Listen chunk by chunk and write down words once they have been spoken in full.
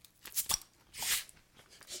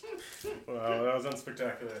Wow, that was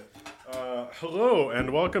unspectacular. Hello,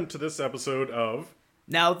 and welcome to this episode of...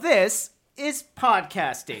 Now this is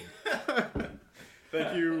podcasting.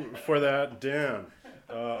 Thank you for that, Dan.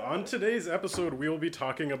 On today's episode, we will be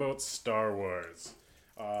talking about Star Wars.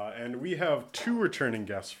 And we have two returning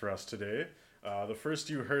guests for us today. The first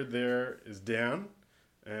you heard there is Dan,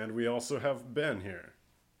 and we also have Ben here.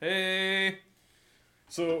 Hey!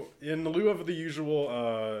 So, in lieu of the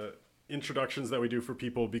usual introductions that we do for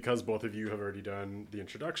people, because both of you have already done the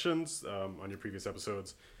introductions on your previous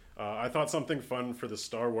episodes, I thought something fun for the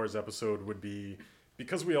Star Wars episode would be,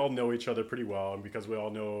 because we all know each other pretty well, and because we all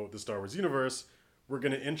know the Star Wars universe, we're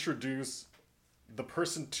going to introduce the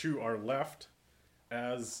person to our left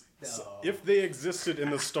as if they existed in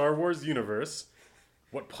the Star Wars universe,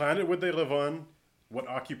 what planet would they live on, what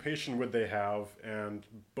occupation would they have, and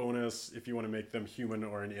bonus, if you want to make them human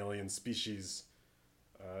or an alien species,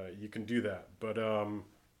 you can do that. But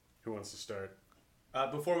who wants to start?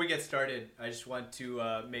 Before we get started, I just want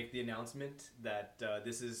to make the announcement that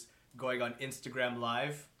this is going on Instagram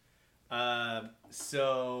Live.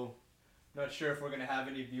 So, not sure if we're going to have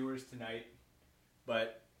any viewers tonight.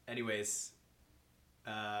 But anyways,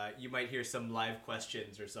 you might hear some live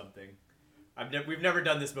questions or something. We've never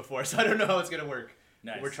done this before, so I don't know how it's going to work.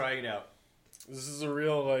 Nice. We're trying it out. This is a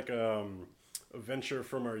real, a venture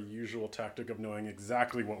from our usual tactic of knowing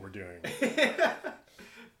exactly what we're doing.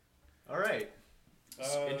 All right.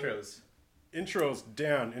 Intros. Intros.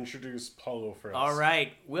 Dan, introduce Paulo for us. All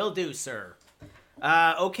right, will do, sir.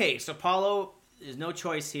 Okay, so Paulo, there's no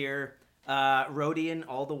choice here. Rhodian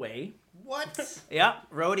all the way. What? Yeah,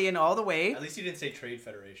 Rhodian all the way. At least you didn't say Trade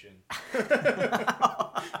Federation.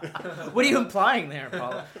 What are you implying there,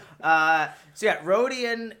 Paulo? So yeah,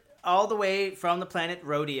 Rhodian all the way from the planet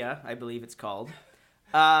Rhodia, I believe it's called.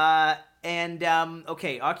 Okay,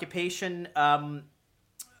 occupation,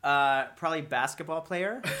 probably basketball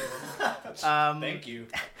player. Thank you.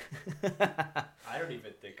 I don't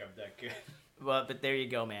even think I'm that good. Well, but there you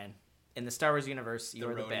go, man. In the Star Wars universe, you're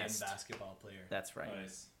the Rhodian best. basketball player. That's right.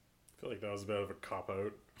 Nice. I feel like that was a bit of a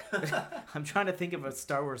cop-out. I'm trying to think of a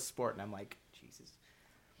Star Wars sport, and I'm like, Jesus.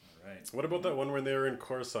 All right. What about that one when they were in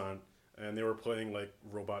Coruscant and they were playing,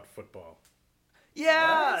 robot football?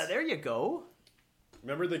 Yeah, What? there you go.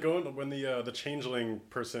 Remember they go in, when the changeling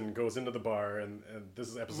person goes into the bar, and this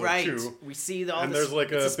is episode Right. 2, We see and there's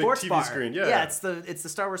like it's a big sports TV bar. screen. Yeah, it's the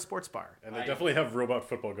Star Wars sports bar. and they definitely have robot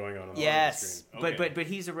football going on the Yes, screen. Okay. but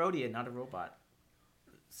he's a Rhodian, not a robot.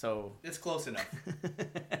 So It's close enough.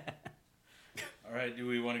 All right. Do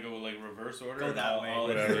we want to go reverse order? Go that way. I'll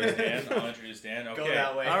Whatever. introduce Dan. Okay. Go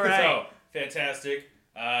that way. All right. So fantastic.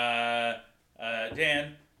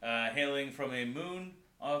 Dan, hailing from a moon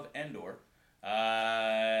of Endor.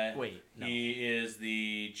 Wait, no. He is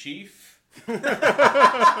the chief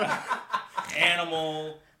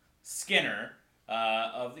animal skinner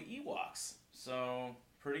of the Ewoks. So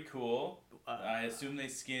pretty cool. I assume they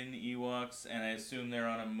skin Ewoks, and I assume they're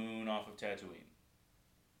on a moon off of Tatooine.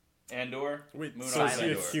 Andor? Wait, Moon so off is he a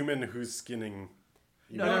Endor. human who's skinning?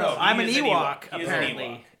 No. No, I'm he an is an Ewok, Ewok. He is an apparently.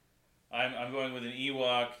 Ewok. I'm going with an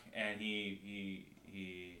Ewok, and he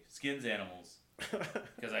skins animals.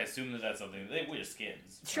 Because I assume that's something they wear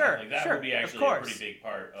skins. Right? Sure, that sure, would be of actually a course. pretty big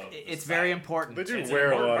part of. It's society. very important. They do It's an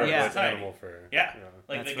wear a important lot part of of like, society. animal fur. Yeah,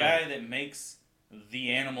 like That's the right. guy that makes the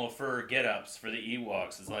animal fur get-ups for the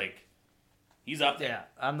Ewoks is he's up there. Yeah,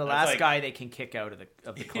 I'm the That's last guy they can kick out of the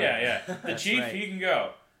clan. Yeah. The That's chief, right. he can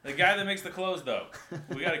go. The guy that makes the clothes, though,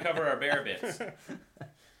 we got to cover our bare bits.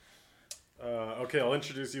 Okay, I'll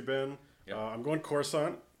introduce you, Ben. Yep. I'm going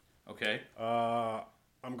Coruscant. Okay.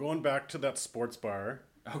 I'm going back to that sports bar,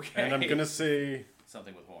 Okay. and I'm gonna say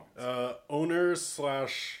something with horns. owner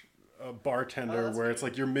 / bartender, that's where good. it's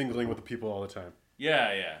like you're mingling with the people all the time. Yeah.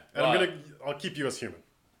 And Well, I'll keep you as human.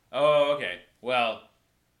 Oh, okay. Well,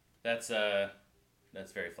 that's very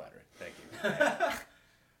flattering. Thank you.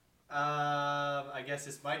 I guess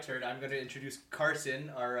it's my turn. I'm going to introduce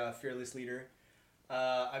Carson, our fearless leader.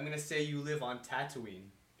 I'm going to say you live on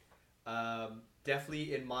Tatooine.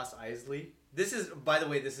 Definitely in Mos Eisley. This is, by the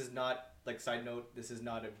way, this is not, side note, this is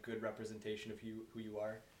not a good representation of who you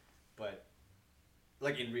are. But,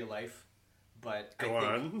 in real life. But Go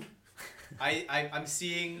on. I'm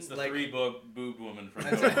seeing, It's the three-boobed woman from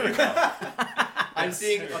I'm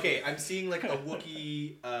seeing a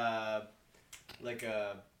Wookiee, a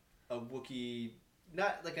Wookiee,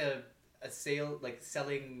 not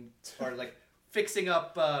selling or fixing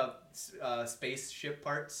up spaceship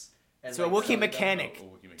parts. And, So a like, Wookiee selling them. mechanic Oh,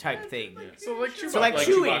 Wookiee type thing. Yeah. So like Chewbacca. So like Like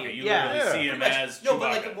Chewie, Chewbacca. You yeah. literally see him as No,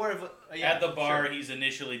 Chewbacca. but more of a At the bar, he's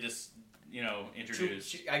initially just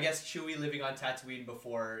introduced. I guess Chewie living on Tatooine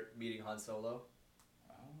before meeting Han Solo.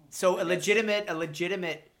 So a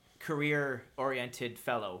legitimate career-oriented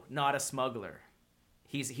fellow, not a smuggler.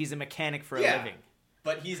 He's a mechanic for a living.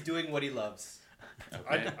 But he's doing what he loves.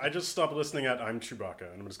 Okay. I just stopped listening at I'm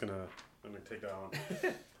Chewbacca, and I'm gonna take that one.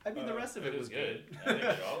 I mean, the rest of it was good. I think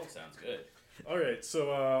it all sounds good. All right,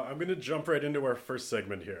 so I'm going to jump right into our first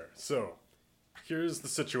segment here. So, here's the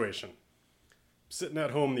situation. Sitting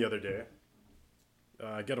at home the other day,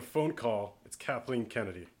 I get a phone call. It's Kathleen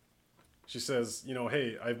Kennedy. She says,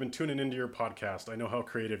 hey, I've been tuning into your podcast. I know how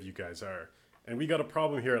creative you guys are. And we got a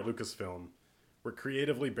problem here at Lucasfilm. We're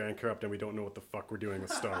creatively bankrupt and we don't know what the fuck we're doing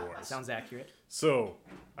with Star Wars. Sounds accurate. So,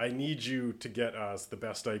 I need you to get us the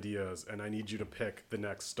best ideas, and I need you to pick the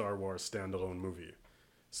next Star Wars standalone movie.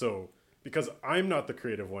 So, because I'm not the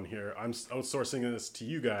creative one here, I'm outsourcing this to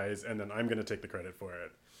you guys, and then I'm going to take the credit for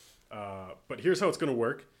it. But here's how it's going to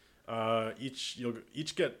work. You'll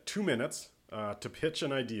each get 2 minutes to pitch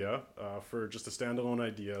an idea for just a standalone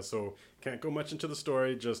idea. So, can't go much into the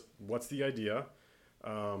story, just what's the idea.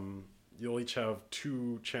 You'll each have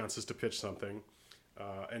 2 chances to pitch something.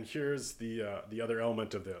 And here's the other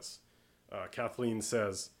element of this. Kathleen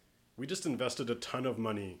says, we just invested a ton of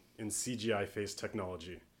money in CGI face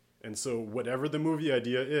technology. And so whatever the movie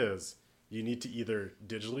idea is, you need to either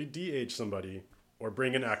digitally de-age somebody or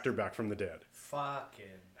bring an actor back from the dead. Fucking.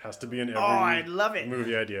 Has to be in every I love it.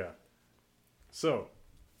 movie idea. So,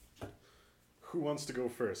 who wants to go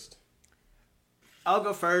first? I'll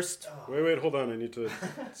go first. Wait, hold on. I need to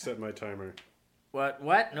set my timer. What?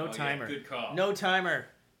 No timer. Yeah, good call. No timer.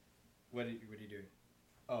 What are you doing?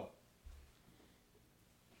 Oh.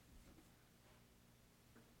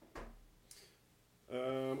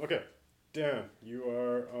 Okay. Dan, you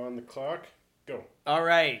are on the clock. Go. All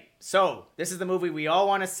right. So this is the movie we all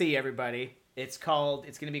want to see, everybody. It's going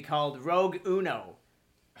to be called Rogue Uno.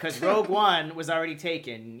 Because Rogue One was already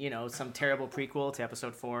taken, some terrible prequel to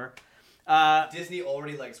Episode 4. Disney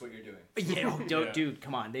already likes what you're doing. Yeah, dude,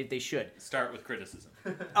 come on. They should. Start with criticism.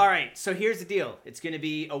 All right, so here's the deal. It's going to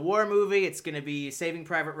be a war movie. It's going to be Saving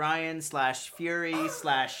Private Ryan / Fury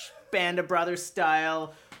 / Band of Brothers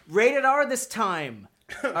style. Rated R this time.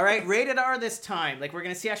 All right, rated R this time. Like, we're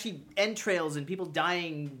going to see actually entrails and people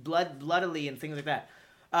dying bloodily and things like that.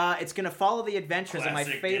 It's going to follow the adventures of my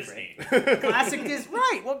favorite. Classic Disney.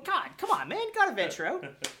 Right. Well, God, come on, man. Got to venture out.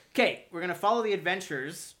 Okay, we're going to follow the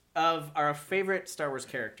adventures of our favorite Star Wars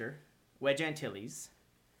character, Wedge Antilles,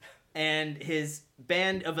 and his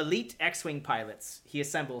band of elite X-Wing pilots he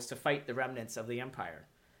assembles to fight the remnants of the Empire.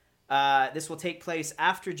 This will take place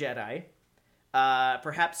after Jedi,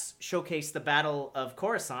 perhaps showcase the Battle of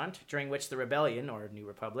Coruscant, during which the Rebellion, or New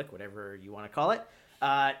Republic, whatever you want to call it,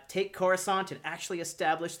 take Coruscant and actually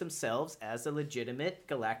establish themselves as a legitimate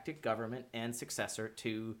galactic government and successor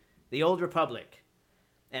to the Old Republic.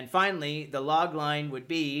 And finally, the log line would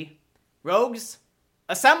be, Rogues,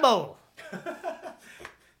 assemble!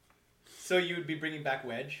 So you would be bringing back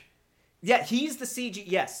Wedge? Yeah, he's the CG.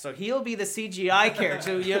 Yes, so he'll be the CGI character.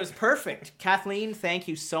 So yeah, it was perfect. Kathleen, thank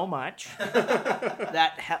you so much.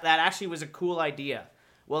 That actually was a cool idea.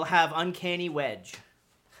 We'll have Uncanny Wedge.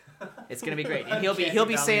 It's gonna be great. And he'll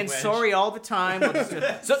be saying Wedge. sorry all the time. We'll just,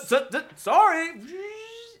 sorry.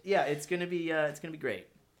 Yeah, it's gonna be great.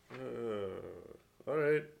 All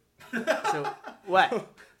right. So what?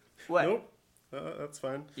 What? Nope. That's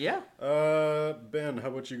fine. Yeah. Ben, how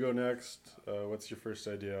about you go next? What's your first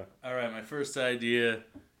idea? All right, my first idea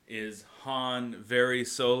is Han very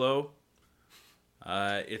solo.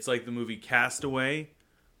 It's like the movie Castaway,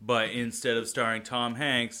 but instead of starring Tom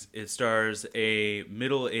Hanks, it stars a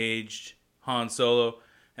middle-aged Han Solo.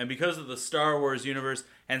 And because of the Star Wars universe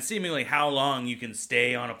and seemingly how long you can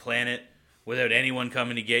stay on a planet without anyone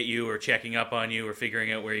coming to get you or checking up on you or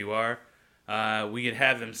figuring out where you are, we could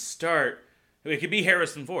have them start. It could be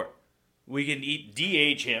Harrison Ford. We can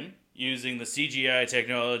de-age him using the CGI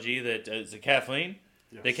technology that Kathleen,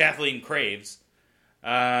 that Kathleen craves.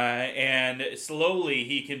 And slowly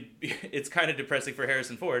he can. It's kind of depressing for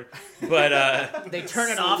Harrison Ford, but they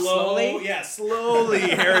turn it off slowly. Yeah, slowly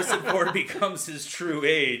Harrison Ford becomes his true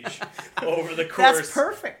age over the course. That's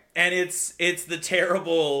perfect. And it's the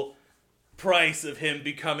terrible price of him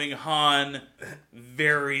becoming Han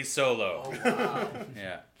very solo. Oh, wow.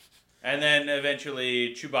 Yeah. And then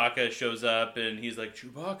eventually Chewbacca shows up and he's like,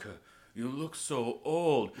 Chewbacca, you look so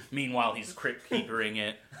old. Meanwhile, he's crypt keepering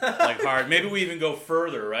it like hard. Maybe we even go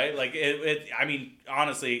further, right? Like, I mean,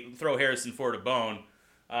 honestly, throw Harrison Ford a bone.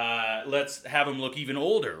 Let's have him look even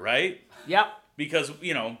older, right? Yep. Because,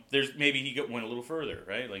 there's maybe he went a little further,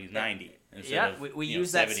 right? Like he's 90. Yeah, we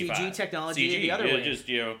use that 75. CG technology the other way. Just,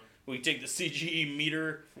 We take the CGE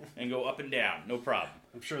meter and go up and down. No problem.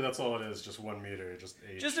 I'm sure that's all it is. Just 1 meter. Just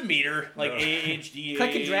age. Just a meter, like age, DH.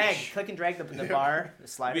 Click and drag the bar, the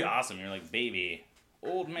slider. It'd be awesome. You're like, baby,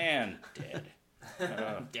 old man, dead.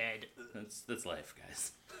 Dead. That's life,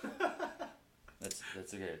 guys.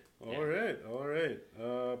 That's good. All right.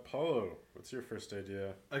 Paulo, what's your first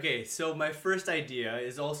idea? Okay, so my first idea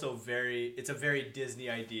is also it's a very Disney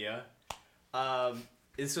idea.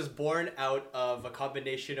 This was born out of a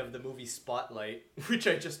combination of the movie Spotlight, which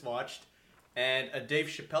I just watched, and a Dave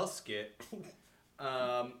Chappelle skit.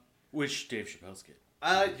 Which Dave Chappelle skit?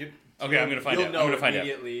 Okay, I'm gonna find out. You'll know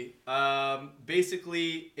immediately.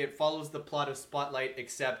 Basically, it follows the plot of Spotlight,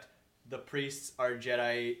 except the priests are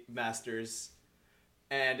Jedi masters,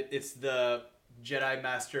 and it's the Jedi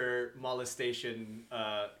Master molestation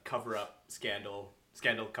cover-up scandal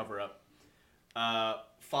cover-up.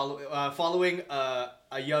 Following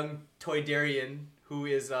a young Toydarian who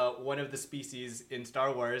is one of the species in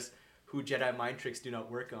Star Wars who Jedi mind tricks do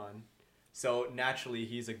not work on. So naturally,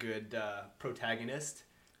 he's a good protagonist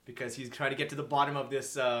because he's trying to get to the bottom of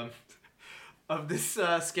this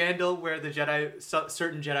scandal where the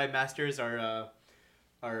certain Jedi masters are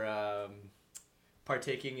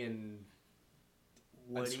partaking in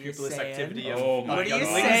unscrupulous activity. Oh my What are you God.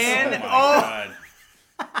 saying? Oh my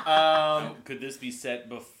God. Could this be set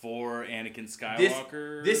before Anakin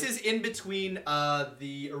Skywalker? This is in between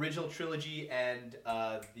the original trilogy and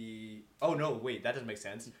the. Oh no! Wait, that doesn't make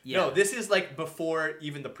sense. Yeah. No, this is like before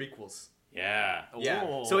even the prequels. Yeah. Yeah.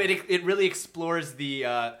 Oh. So it really explores the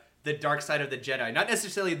dark side of the Jedi, not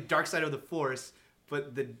necessarily the dark side of the Force,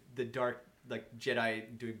 but the dark like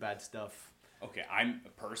Jedi doing bad stuff. Okay,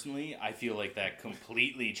 I feel like that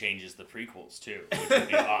completely changes the prequels too, which would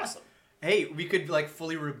be awesome. Hey, we could like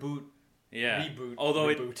fully reboot. Yeah. Reboot. Although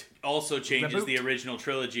Reboot. it also changes Reboot. the original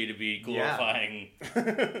trilogy to be glorifying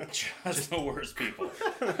just the worst people.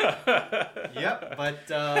 Yep, but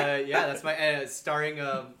yeah, that's my starring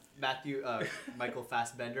Michael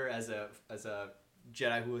Fassbender as a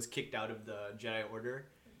Jedi who was kicked out of the Jedi Order,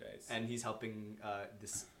 Nice. and he's helping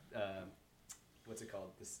this what's it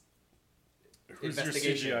called? This Who's your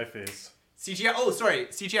investigation. CGI face? CGI. Oh, sorry,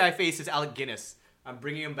 CGI face is Alec Guinness. I'm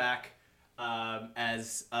bringing him back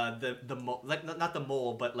as the mole, like not the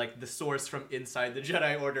mole, but like the source from inside the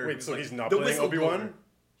Jedi Order. Wait, who's, so like, he's not the playing whistleblower. Obi-Wan?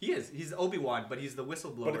 He is. He's Obi-Wan, but he's the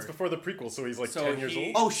whistleblower. But it's before the prequel, so he's like 10 years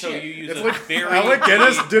old. Oh, So shit. you use It's a like very Alec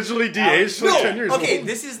Guinness digitally de-aged No, like 10 years okay, old.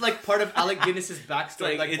 this is like part of Alec Guinness's backstory,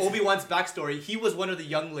 Like, like it's- Obi-Wan's backstory. He was one of the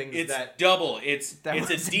younglings It's that double. It's That a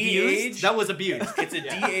was de-age. that was abused. It's a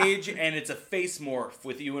de-age and it's a face morph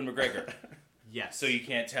with Ewan McGregor. Yes. So you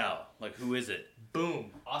can't tell. Like, who is it?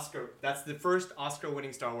 boom, Oscar. That's the first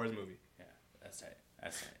Oscar-winning Star Wars movie. Yeah, that's right.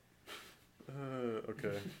 That's right.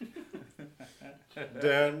 Okay.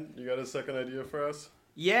 Dan, you got a second idea for us?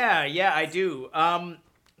 Yeah, I do.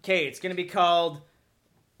 Okay, it's gonna be called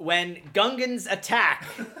When Gungans Attack.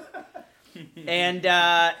 And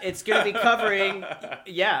it's gonna be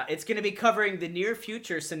covering the near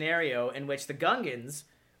future scenario in which the Gungans,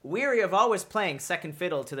 weary of always playing second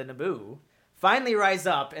fiddle to the Naboo, finally rise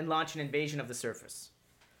up and launch an invasion of the surface.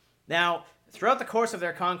 Now, throughout the course of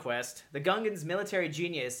their conquest, the Gungans' military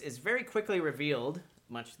genius is very quickly revealed,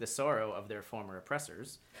 much to the sorrow of their former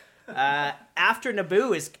oppressors. After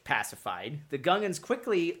Naboo is pacified, the Gungans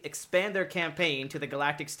quickly expand their campaign to the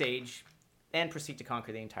galactic stage and proceed to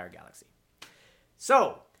conquer the entire galaxy.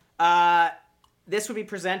 So, this would be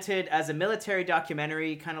presented as a military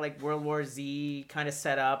documentary, kind of like World War Z kind of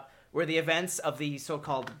setup, where the events of the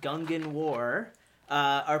so-called Gungan War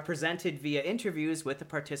are presented via interviews with the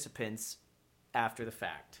participants after the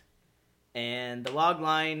fact. And the log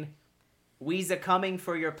line, "We's a coming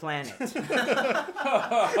for your planet."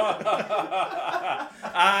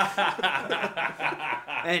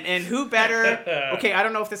 and who better? Okay, I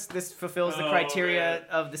don't know if this fulfills the criteria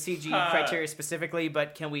of the CG criteria specifically,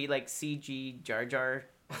 but can we like CG Jar Jar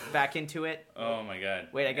back into it? Oh my god.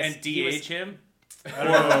 Wait, I guess and he was- de-age him?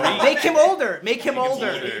 Make him older. Make him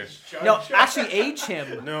older. older. No, actually age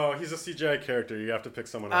him. No, he's a CGI character. You have to pick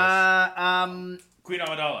someone else. Queen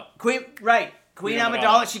Amidala. Queen Queen Amidala.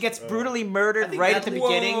 Amidala. She gets brutally murdered think right that's- at the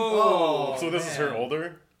beginning. Oh, So this is her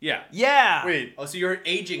older? Yeah. Yeah. Wait, Oh, so you're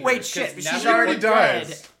aging. Wait, her, 'cause shit. now She's she you're- already dead.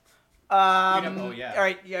 dies. Oh, yeah. All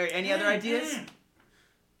right. Any other ideas?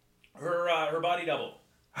 Her body double.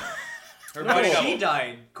 Her No, body she double.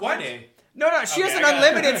 died. Quine. No. She has Okay, an I got it.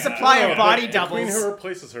 unlimited supply No, of body the queen doubles. who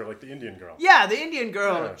replaces her, like the Indian girl. Yeah, the Indian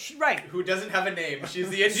girl. Yeah. Right. Who doesn't have a name? She's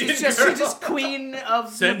the Indian She's just queen of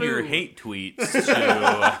Send Naboo. your hate tweets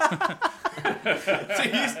to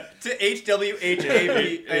to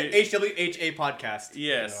HWHA podcast.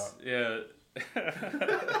 Yes. Yeah.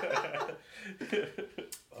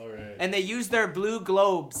 All right. And they use their blue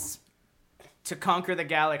globes to conquer the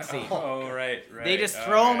galaxy. Oh, right. They just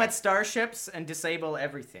throw them at starships and disable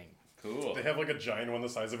everything. Cool. They have like a giant one the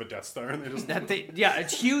size of a Death Star, and they just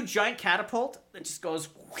It's a huge giant catapult that just goes.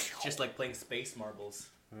 Just like playing space marbles.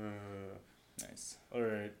 Nice. All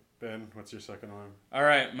right, Ben, what's your second one? All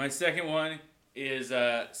right, my second one is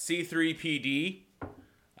C3PD,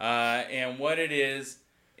 and what it is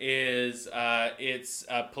it's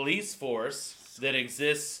a police force that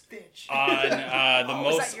exists on the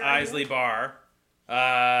Mos Eisley Bar,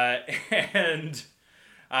 and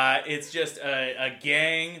it's just a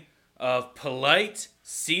gang of polite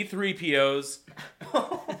C3POs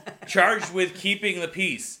charged with keeping the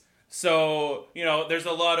peace. So, there's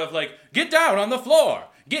a lot of like, get down on the floor,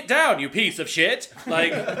 get down, you piece of shit.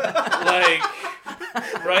 Like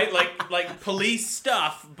police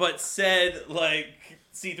stuff, but said like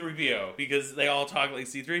C3PO, because they all talk like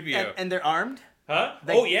C3PO. And they're armed? Huh?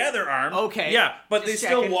 They're armed. Okay. Yeah, but they Just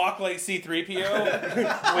still checking. walk like C3PO with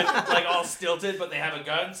like all stilted, but they have a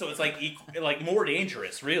gun, so it's like more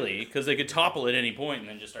dangerous, really, because they could topple at any point and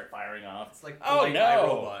then just start firing off. It's like Oh, polite no.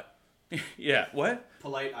 iRobot. Yeah, what?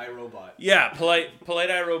 Polite iRobot. Yeah, polite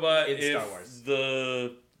iRobot. In if Star Wars.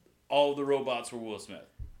 all the robots were Will Smith.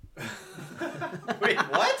 Wait,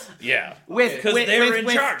 what? Yeah, With because they were in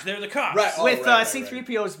charge. They're the cops. Right. Oh, with right.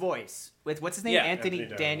 C3PO's voice. With what's his name? Yeah. Anthony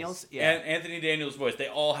Anthony Daniels. Daniels. Yeah. And Anthony Daniels' voice. They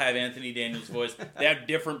all have Anthony Daniels' voice. They have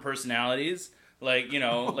different personalities. Like,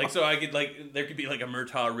 so I could, there could be, like, a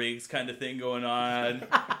Murtaugh Riggs kind of thing going on.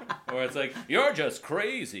 Or it's like, you're just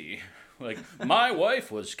crazy. Like, my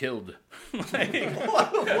wife was killed. Like,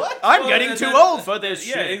 What? I'm Well, getting that- too that- old for this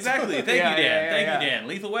yeah, shit. exactly. Thank Yeah, you, Dan. yeah, Thank yeah. you, Dan.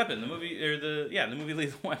 Lethal Weapon, the movie, the movie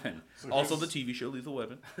Lethal Weapon. Also the TV show Lethal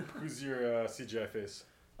Weapon. Who's your CGI face?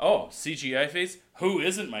 Oh, CGI face? Who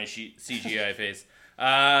isn't my CGI face?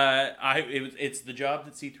 It's the job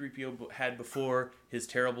that C-3PO had before his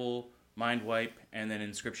terrible mind wipe and then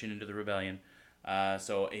Inscription into the Rebellion.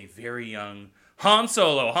 So a very young Han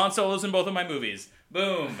Solo. Han Solo's in both of my movies.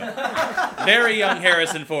 Boom. Very young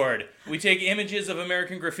Harrison Ford. We take images of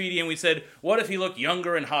American graffiti and we said, what if he looked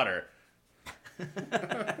younger and hotter?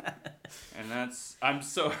 And that's... I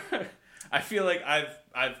feel like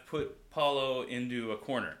I've put Paulo into a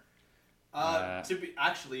corner.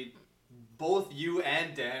 Actually, both you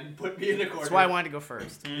and Dan put me in a corner. That's why I wanted to go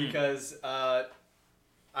first. Because I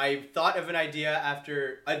thought of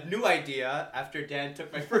a new idea after Dan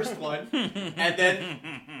took my first one, and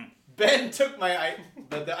then Ben took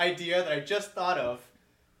the idea that I just thought of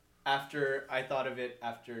after I thought of it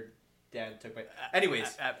after Dan took my.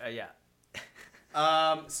 Anyways, Yeah.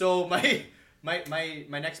 so my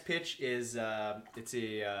next pitch is it's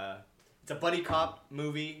a buddy cop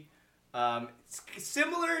movie. It's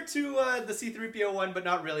similar to the C-3PO one, but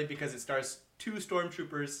not really, because it stars two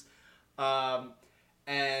stormtroopers,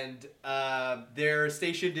 and they're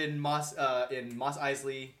stationed in Mos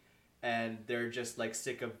Eisley, and they're just like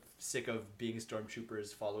sick of being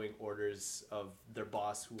stormtroopers, following orders of their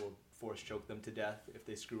boss, who will force choke them to death if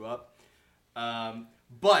they screw up.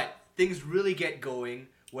 But things really get going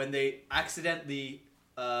when they accidentally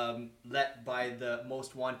let by the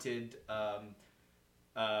most wanted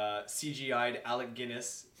CGI'd Alec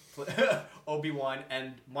Guinness, Obi-Wan,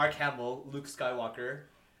 and Mark Hamill, Luke Skywalker.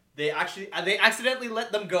 They accidentally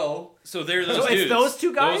let them go. So they're those So dudes. it's those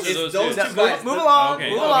two guys? It's those those dudes. two guys. Move along, Okay,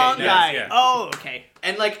 move okay, along, nice, guy. yeah. Oh, okay.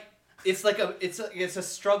 And like it's a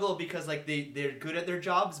struggle, because like they're good at their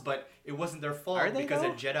jobs, but it wasn't their fault. Are they, because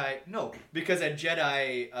though? because a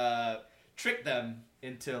Jedi tricked them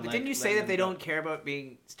into like. But didn't you say letting that they them go. don't care about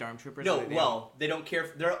being stormtroopers? No, They well, they don't care.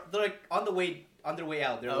 They're like on their way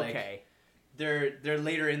out. They're like okay. they're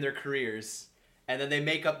later in their careers, and then they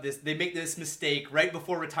make this mistake right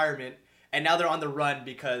before retirement, and now they're on the run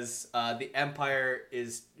because the Empire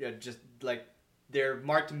is just like, they're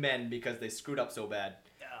marked men because they screwed up so bad,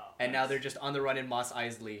 and now they're just on the run in Mos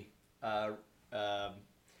Eisley,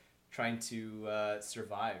 trying to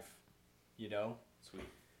survive, Sweet.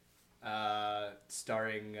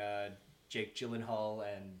 starring Jake Gyllenhaal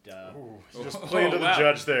and Ooh, just playing to the wow.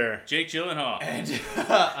 judge there. Jake Gyllenhaal. and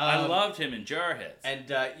I loved him in Jarheads.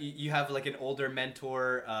 and you have like an older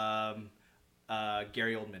mentor,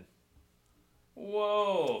 Gary Oldman.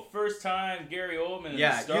 Whoa! First time Gary Oldman in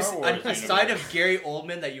the Star here's Wars a side universe. of Gary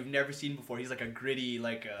Oldman that you've never seen before. He's like a gritty,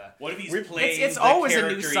 like What if he's We've- playing It's the always a new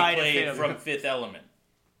character side of he played him. from Fifth Element?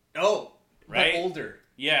 right? Right? But older.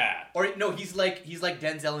 Yeah. Or no, he's like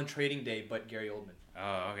Denzel in Trading Day, but Gary Oldman.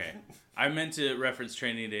 Oh, okay. I meant to reference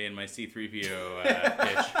Training Day in my C-3PO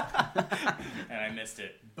pitch, and I missed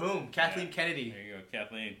it. Boom, Kathleen Kennedy. There you go,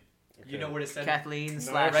 Kathleen. You know where to send Kathleen No,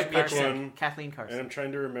 slash I should pick Carson. one. Kathleen Carson. And I'm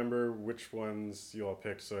trying to remember which ones you all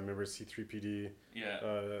picked. So I remember C-3PD, Yeah.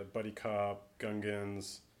 Buddy Cop,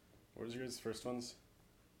 Gungans. What was your guys' first ones?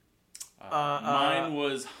 Mine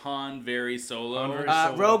was Han Very Solo. Han Very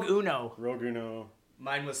Solo. Rogue Uno. Rogue Uno,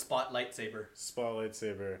 Mine was Spot Lightsaber. Spotlight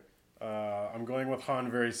Saber. I'm going with Han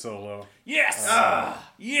Very Solo. Yes!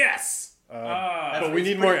 Yes! But we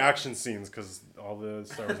need more action scenes because all the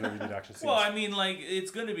Star Wars movies need action scenes. Well, I mean, like, it's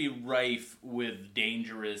going to be rife with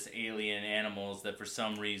dangerous alien animals that for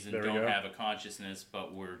some reason There we don't go. have a consciousness,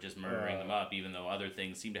 but we're just murdering them up, even though other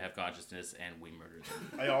things seem to have consciousness and we murder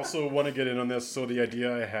them. I also want to get in on this. So the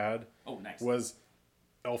idea I had Oh, nice. was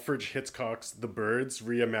Alfred Hitchcock's The Birds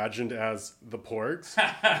reimagined as The Porgs.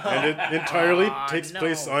 And it entirely takes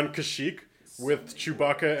place on Kashyyyk with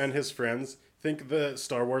Chewbacca and his friends. Think the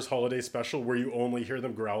Star Wars holiday special where you only hear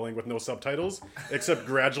them growling with no subtitles, except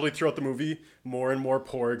gradually throughout the movie, more and more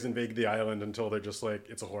porgs invade the island until they're just like,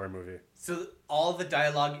 it's a horror movie. So all the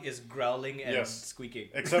dialogue is growling and Yes. squeaking.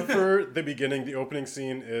 Except for the beginning, the opening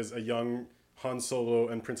scene is a young Han Solo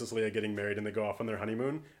and Princess Leia getting married and they go off on their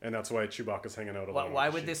honeymoon, and that's why Chewbacca's hanging out alone. Why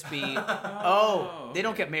would this be? Oh, they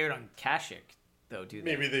don't get married on Kashyyyk, though, do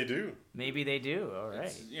they? Maybe they do. Maybe they do. All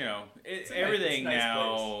right. You know, a everything nice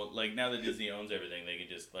now, like, now that Disney owns everything, they can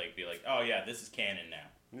just, like, be like, oh, yeah, this is canon now.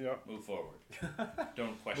 Yeah. Move forward.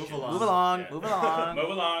 Don't question. Move along. Move along. Yeah. Move along. Move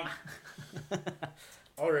along.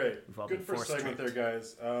 All right. We've all Good been first forced segment to. there,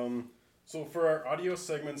 guys. So for our audio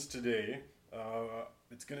segments today,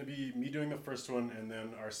 it's going to be me doing the first one, and then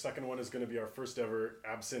our second one is going to be our first ever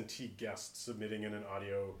absentee guest submitting in an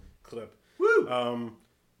audio clip. Woo!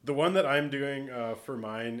 The one that I'm doing for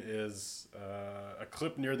mine is a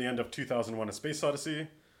clip near the end of 2001: A Space Odyssey,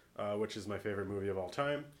 which is my favorite movie of all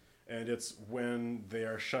time. And it's when they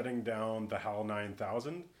are shutting down the HAL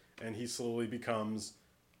 9000, and he slowly becomes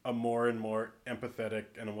a more and more empathetic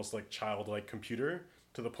and almost like childlike computer,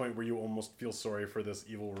 to the point where you almost feel sorry for this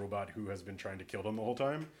evil robot who has been trying to kill them the whole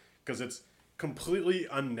time. Because it's completely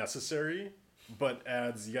unnecessary, but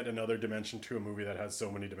adds yet another dimension to a movie that has so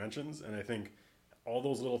many dimensions. And I think all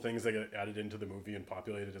those little things that get added into the movie and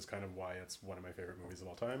populated is kind of why it's one of my favorite movies of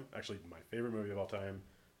all time. Actually, my favorite movie of all time.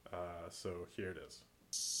 So here it is.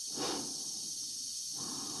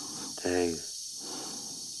 Dave,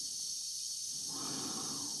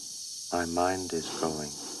 my mind is going.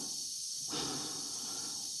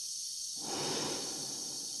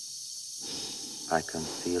 I can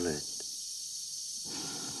feel it.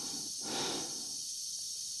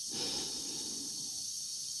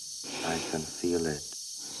 I can feel it.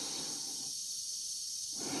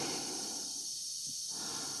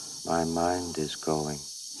 My mind is going.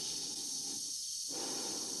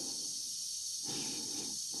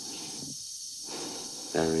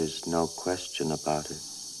 There is no question about it.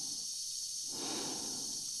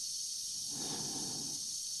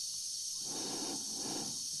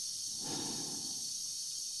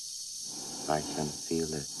 I can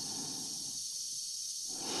feel it.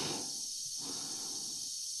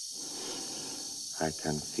 I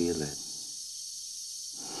can feel it.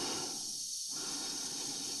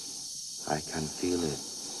 I can feel it.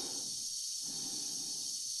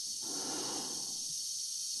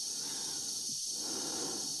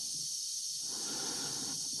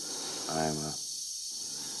 I'm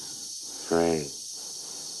afraid.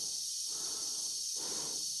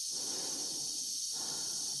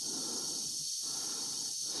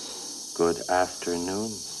 Good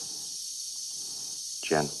afternoon,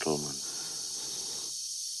 gentlemen.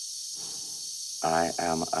 I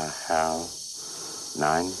am a HAL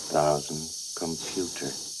 9000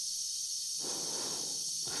 computer.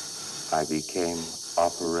 I became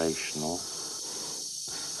operational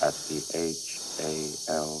at the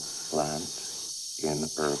HAL plant in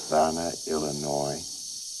Urbana, Illinois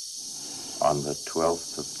on the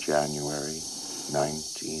 12th of January,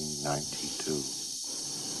 1992.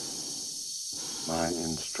 My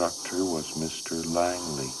instructor was Mr.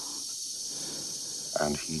 Langley,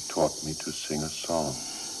 and he taught me to sing a song.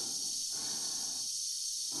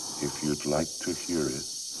 If you'd like to hear it,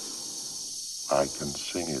 I can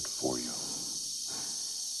sing it for you.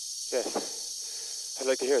 Yes, I'd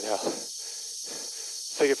like to hear it, Hal.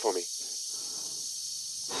 Sing it for me.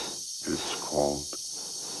 It's called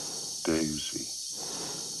Daisy.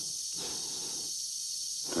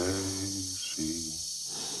 Daisy,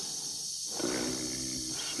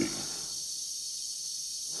 Daisy,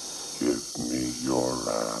 give me your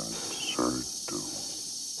answer, do.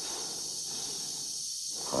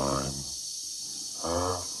 I'm a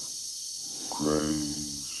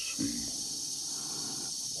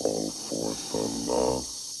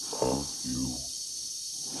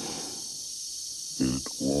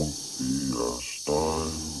won't be a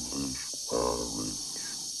stylish marriage.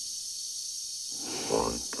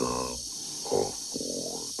 I can't afford a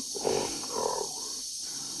carriage.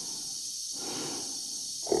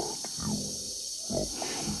 But you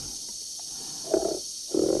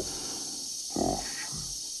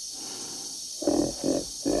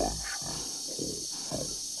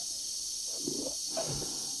look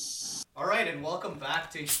All right, and welcome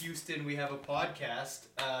back to Houston. We have a podcast.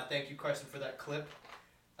 Thank you, Carson, for that clip.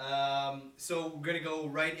 So we're gonna go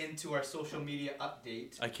right into our social media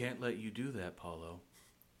update. I can't let you do that, Paulo.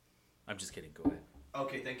 I'm just kidding. Go ahead.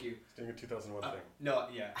 Okay, thank you. Doing a 2001 thing. No,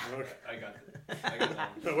 yeah, Okay. I got it. I got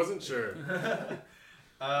that one. I wasn't sure.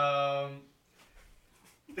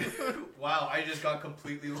 Wow, I just got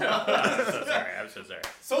completely lost. I'm so sorry.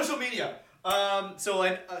 Social media. So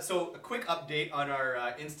a quick update on our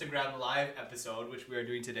Instagram live episode, which we are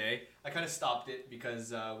doing today. I kind of stopped it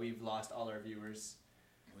because we've lost all our viewers.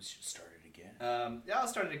 We should start it again. Yeah, I'll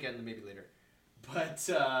start it again maybe later. But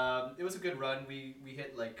it was a good run. We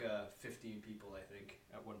hit like 15 people, I think,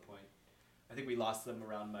 at one point. I think we lost them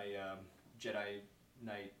around my Jedi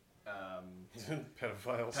Knight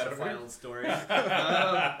Pedophile story.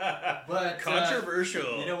 But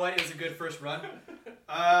Controversial. you know what? It was a good first run.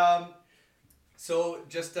 So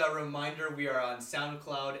just a reminder, we are on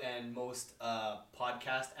SoundCloud and most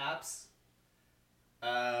podcast apps.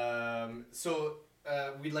 So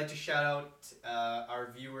we'd like to shout out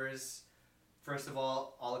our viewers. First of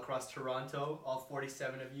all across Toronto, all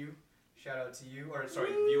 47 of you. Shout out to you, or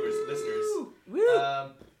sorry, viewers, listeners.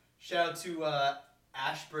 Woo! Shout out to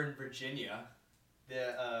Ashburn, Virginia.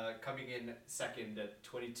 The coming in second at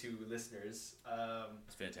 22 listeners.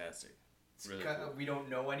 It's fantastic. Really Cool. We don't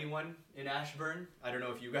know anyone in Ashburn. I don't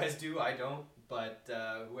know if you guys do. I don't. But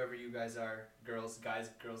whoever you guys are, girls, guys,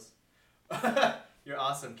 girls, you're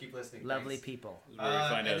awesome. Keep listening. Lovely Thanks. people. Where we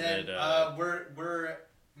find out then, that we're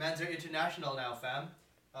Man's are international now, fam.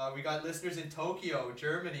 We got listeners in Tokyo,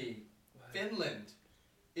 Germany, Finland,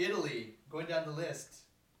 Italy. Going down the list.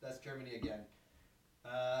 That's Germany again.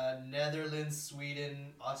 Netherlands,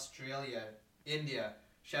 Sweden, Australia, India.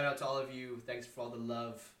 Shout out to all of you. Thanks for all the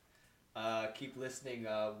love. Keep listening.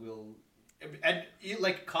 And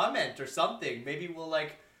like comment or something. Maybe we'll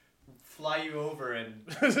like fly you over and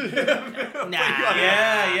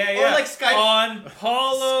yeah. Or like Skype on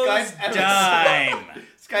Paulo's Skype episode. dime.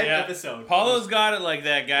 Skype Yeah. episode. Paulo's got it like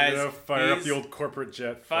that, guys. Fire up He's- the old corporate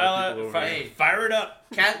jet. Fire, People over. Hey. fire it up.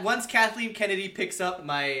 Once Kathleen Kennedy picks up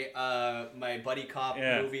my my buddy cop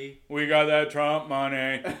Yeah. movie. We got that Trump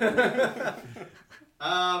money.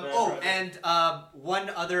 And one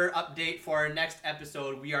other update for our next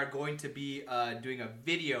episode. We are going to be doing a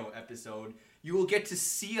video episode. You will get to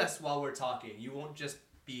see us while we're talking. You won't just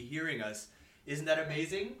be hearing us. Isn't that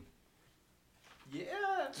amazing? Yeah.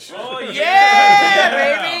 Oh Yeah,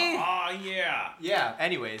 baby! Oh yeah. Yeah.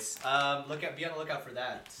 Anyways, be on the lookout for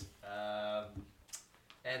that.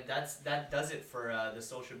 And that does it for the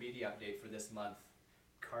social media update for this month.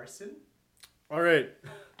 Carson? All right,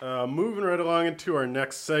 moving right along into our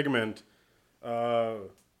next segment.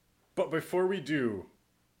 But before we do,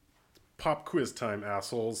 pop quiz time,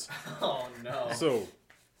 assholes. Oh no. So,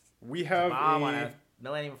 we have Mom on a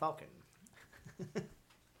Millennium Falcon.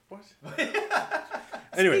 What?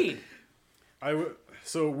 Anyway, Speed.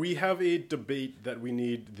 so we have a debate that we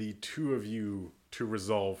need the two of you to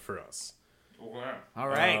resolve for us. All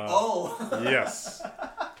right. Oh. Yes.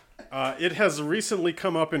 It has recently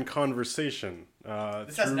come up in conversation.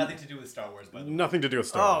 This has nothing to do with Star Wars, by the way. Nothing to do with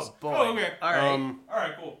Star Wars. Oh boy. Oh, okay. All right. All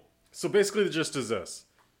right, cool. So basically, the gist is this: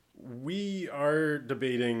 we are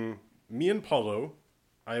debating. Me and Paulo.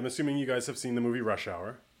 I am assuming you guys have seen the movie Rush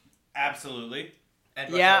Hour. Absolutely. And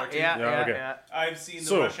Rush yeah, Hour 2? yeah. okay. I've seen the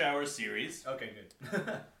So- Rush Hour series. Okay,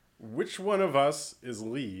 good. Which one of us is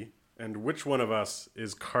Lee, and which one of us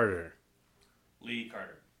is Carter? Lee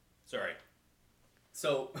Carter. Sorry.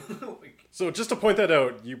 So, So just to point that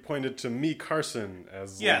out, you pointed to me, Carson,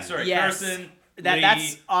 as Yeah, Lee. sorry. Yes. Carson,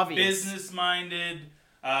 That's Lee, obvious. business-minded.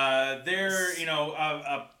 They're,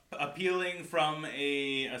 appealing from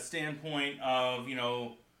a standpoint of,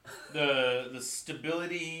 the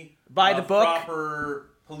stability By of the book. proper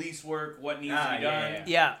police work, what needs to be done.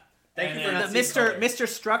 Yeah. thank you And for then not The seeing color. Mr.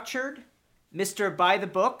 Structured, Mr. By the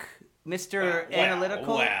Book, Mr.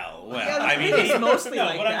 Analytical. Well, Yeah, I mean, it's mostly no,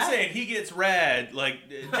 like but that. I'm saying he gets rad. Like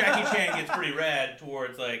Jackie Chan gets pretty rad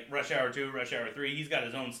towards like Rush Hour 2, Rush Hour 3. He's got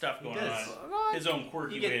his own stuff going does. on, his own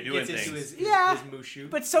quirky He way of doing gets into things. his Yeah. mushu.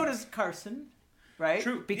 But so does Carson, right?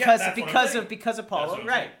 True. Yeah, Because that's what I'm because saying. of That's Apollo, what I'm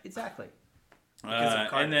right? saying. Exactly. Because of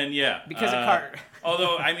Carter. And then, yeah. Because of Carter.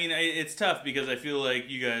 Although, I mean, it's tough because I feel like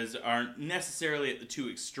you guys aren't necessarily at the two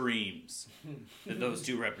extremes that those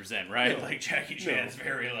two represent, right? No. Like, Jackie Chan's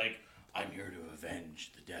very like, I'm here to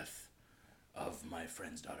avenge the death of my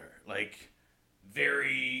friend's daughter. Like,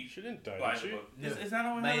 very... She didn't die, by did the she? book. No. Is that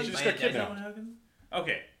not what My- happens? She just my got dad- kidnapped.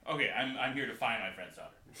 Okay, I'm here to find my friend's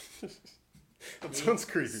daughter. That sounds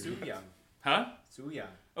creepy. Su Young. Huh? Su Young.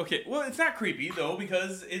 Okay, well, it's not creepy, though,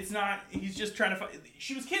 because it's not... He's just trying to find...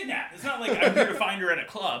 She was kidnapped. It's not like I'm here to find her at a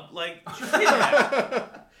club. Like, she was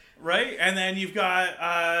kidnapped. Right? And then you've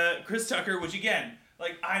got Chris Tucker, which, again,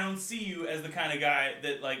 like, I don't see you as the kind of guy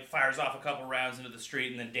that, like, fires off a couple rounds into the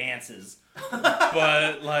street and then dances.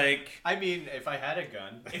 But, like... I mean, if I had a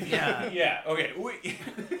gun. Yeah. Yeah, okay.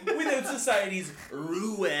 Without society's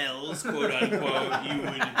rules, quote unquote,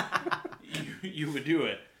 you would do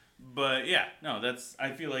it. But yeah, no,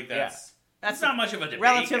 I feel like that's not much of a debate.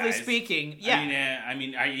 Relatively guys. speaking, yeah. I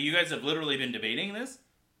mean, you guys have literally been debating this,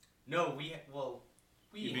 No, we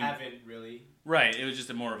haven't really. right? It was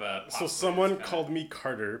just more of a. So someone called me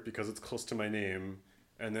Carter because it's close to my name,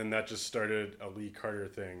 and then that just started a Lee Carter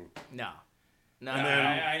thing. No. No. And no, then-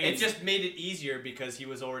 no. I mean, It just made it easier because he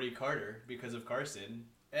was already Carter because of Carson.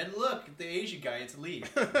 And look, the Asian guy, it's Lee.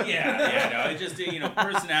 no, it just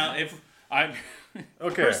personality. If I'm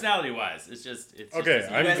Okay. personality-wise, it's just Okay,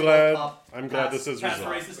 you I'm guys glad. both I'm glad pass- this is Pass the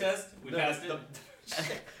resolved. racist test. We passed it.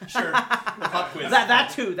 Sure. The pop quiz.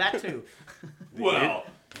 That too. Well,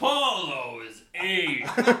 Paulo is Asian.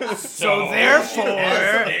 So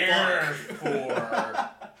therefore,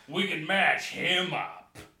 we can match him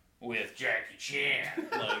up with Jackie Chan.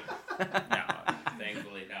 Like, no,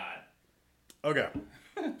 thankfully not. Okay.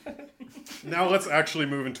 Now let's actually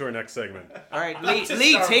move into our next segment. all right, to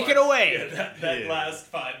Lee, Star take it Wars. away. That Yeah. last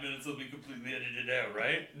 5 minutes will be completely edited out,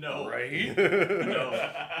 right? No. Right?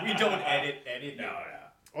 No, we don't edit anything. No.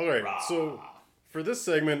 All right. So for this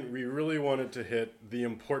segment, we really wanted to hit the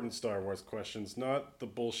important Star Wars questions, not the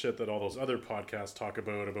bullshit that all those other podcasts talk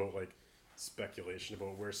about like speculation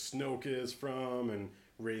about where Snoke is from and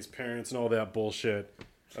Rey's parents and all that bullshit.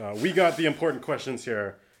 We got the important questions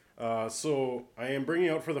here. So I am bringing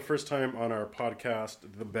out for the first time on our podcast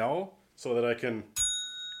the bell so that I can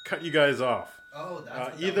cut you guys off. Oh, that's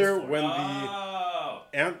what that Either was for. when Oh.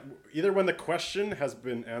 either when the question has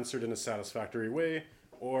been answered in a satisfactory way,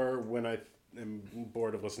 or when I am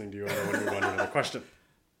bored of listening to you and I want to move on to another question.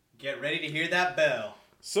 Get ready to hear that bell.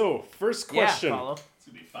 So, first question. Yeah, Paulo. It's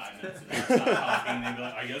going to be 5 minutes and they stop talking and they'd be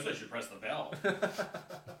like, I guess I should press the bell.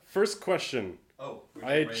 First question. Oh, we're I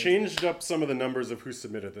getting ready. changed up some of the numbers of who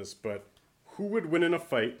submitted this, but who would win in a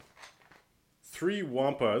fight? 3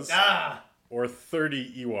 Wampas or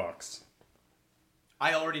 30 Ewoks?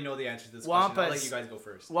 I already know the answer to this question. I'll let Wampas. you guys go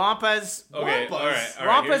first. Wampas. Okay, Wampas. all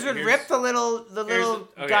right. Wampas would rip the little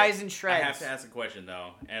okay, guys in I shreds. have to ask a question,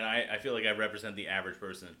 though, and I feel like I represent the average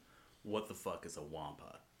person. What the fuck is a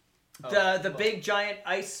Wampa? The big giant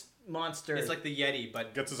ice monster. It's like the Yeti,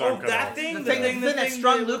 but Gets his arm cut off. thing, The thing that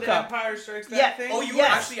strung Luke up. Empire Strikes Back Yeah. thing? oh, you Yes.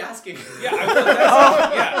 were actually asking. Yeah, I was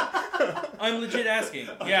asking. Yeah. I'm legit asking.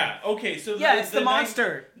 Yeah, okay, so yeah, it's the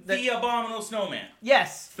monster. The abominable snowman.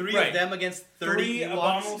 Yes. Three Right. of them against 30 Three Ewoks.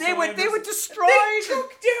 abominable They would snowmen. destroy They the... took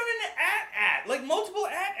down an at like multiple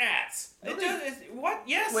at-ats. What?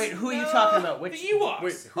 Yes. Wait, who are you talking about? Which... The Ewoks.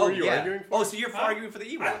 Wait, who are you arguing for? Oh, so you're arguing for the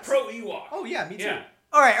Ewoks. I'm pro Ewok. Oh, yeah, me too. Yeah.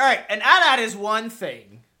 All right. An AT-AT is one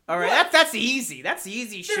thing. All right, that's easy. That's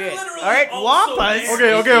easy They're shit. literally All right, also Wampas.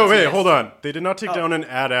 there. Okay, wait, hold on. They did not take down an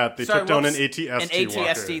AT-AT. They Sorry, took down an whoops. ATST An ATST.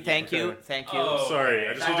 walker. Thank you. Okay. Thank you. Oh, Sorry,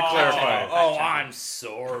 I just need to oh, clarify. Oh, I'm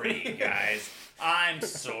sorry, guys. I'm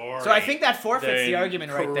sorry. So I think that forfeits They the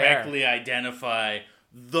argument right there. correctly identify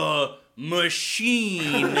the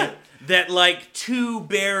machine that like 2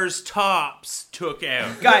 bears tops took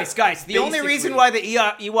out. Guys, the only Basically. reason why the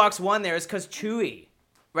Ewoks won there is because Chewie,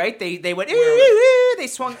 right? They went. They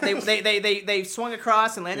swung. They swung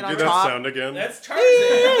across and landed Do on that top. sound again? That's Tarzan.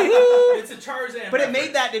 It's a Tarzan. But it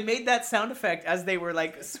reference. made that sound effect as they were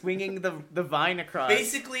like swinging the vine across.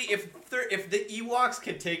 Basically, if the Ewoks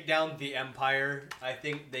can take down the Empire, I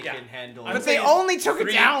think they Yeah. can handle I'm but they saying only took it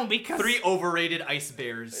three- down because 3 overrated ice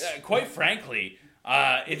bears. Quite frankly,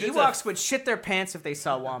 if the it's Ewoks would shit their pants if they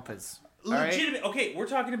saw Wampas. All right? legitimate, okay, we're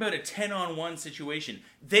talking about a 10-on-1 situation.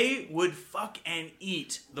 They would fuck and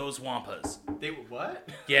eat those Wampas. They what?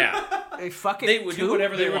 Yeah, They fucking they would do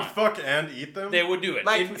whatever They they would want. fuck and eat them? They would do it.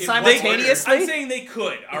 Like in simultaneously. I'm saying they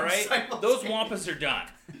could, all right? Simultaneously. Those Wampas are done.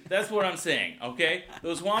 That's what I'm saying, okay?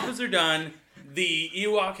 Those Wampas are done. The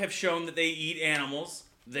Ewok have shown that they eat animals.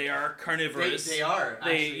 They are carnivorous. They are.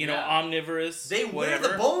 They, Actually, you know, yeah. omnivorous. They wear whatever.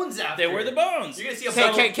 the bones after. They wear the bones. You're gonna see a Okay,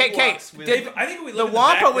 bunch of okay. Ewoks with- I think we The look at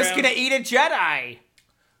Wampa was background- gonna eat a Jedi.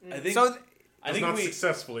 I think. So I It's think not we.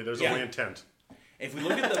 successfully. There's Yeah. only intent. If we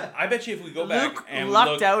look at the, I bet you if we go back Luke and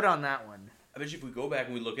lucked look, out on that one. I bet you if we go back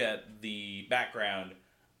and we look at the background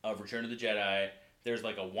of Return of the Jedi, there's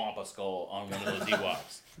like a Wampa skull on one of those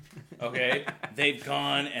Ewoks. Okay, they've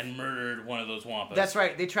gone and murdered one of those Wampas. That's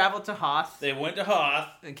right. They traveled to Hoth They went to Hoth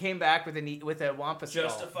and came back with a Wampa skull.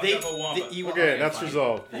 just to fuck They, up a Wampa. the Ewok- Okay, that's fine.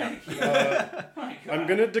 resolved. My I'm God.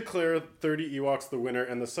 gonna declare 30 Ewoks the winner,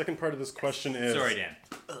 and the second part of this question is: Sorry, Dan.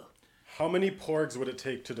 how many porgs would it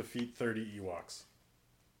take to defeat 30 Ewoks?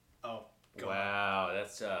 Oh, God. Wow,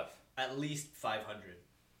 that's tough. At least 500.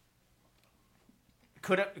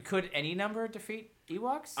 Could any number defeat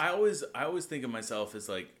Ewoks? I always think of myself as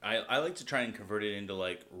like I like to try and convert it into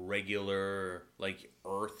like regular like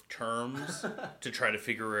Earth terms to try to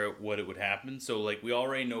figure out what it would happen. So like we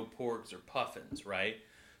already know porgs are puffins, right?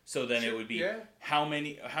 So then it would be yeah. how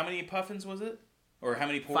many puffins was it? Or how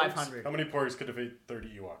many porgs? 500. How many porgs could defeat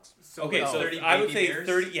 30 Ewoks? So Okay, so 30 I would baby say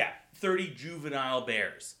bears? 30 juvenile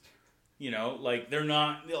bears. You know, like they're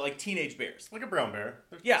not like teenage bears. Like a brown bear.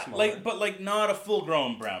 They're Yeah, smaller. like but like not a full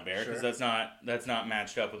grown brown bear because Sure. that's not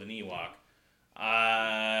matched up with an Ewok.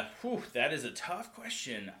 That is a tough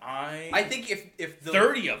question. I think if the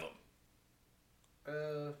 30 of them.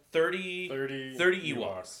 30 30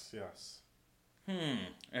 Ewoks. Yes.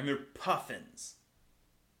 And they're puffins.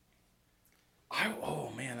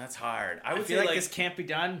 Oh man, that's hard. I I would feel say like this can't be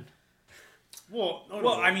done. Well,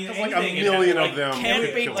 I mean, like a anything million like, of them. can't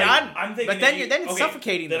would be kill done. them. I'm thinking But then that you're it's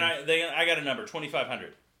suffocating then them. I got a number,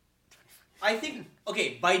 2,500. I think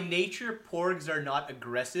by nature porgs are not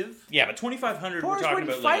aggressive. Yeah, but 2,500 we're Porgs talking wouldn't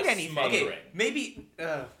about fight like a anything. smothering. Okay, maybe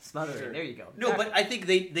Smothering. Sure. There you go. No, but I think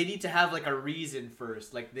they need to have like a reason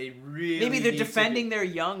first. Like they really maybe they're need to defending be- their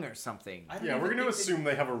young or something. I don't Yeah, even we're going to think they- assume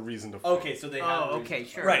they have a reason to fight. Okay, so they have. Oh, a reason. okay,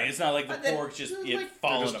 sure. Right, it's not like the Then porgs just it's get like-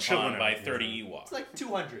 fallen They're just chilling upon by out, 30 yeah. Ewoks. It's like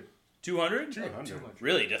 200. 200? 200.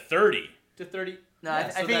 Really, to 30? To 30. No, Yeah, I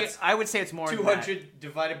so think that's I would say it's more than that. 200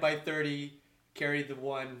 divided by 30, carry the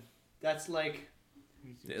 1. That's like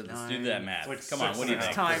Let's do that math. It's like Come on, six what do you and a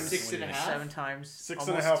think? half. Times 6.5? 7 times.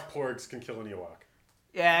 6.5 porgs can kill an Ewok.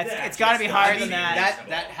 Yeah, Yeah, it's got to be just- higher I than mean, that.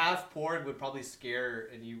 that half porg would probably scare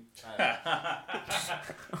and you.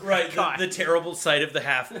 Right, God. the terrible sight of the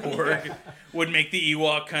half porg would make the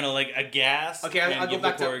Ewok kind of like aghast. Okay, and I'll go give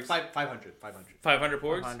back the to porgs 500. 500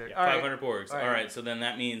 porgs. 500. Yeah, All right. 500 porgs. All right. All right, so then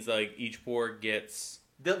that means like each porg gets.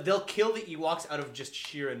 They'll kill the Ewoks out of just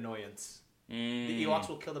sheer annoyance. The Mm. Ewoks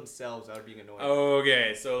will kill themselves out of being annoyed.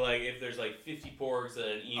 Okay, so like if there's like 50 porgs and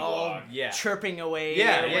an Ewok, yeah. Chirping away.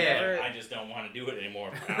 Yeah, or yeah, whatever. I just don't want to do it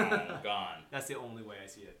anymore. Oh, gone. That's the only way I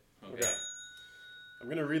see it. Okay. I'm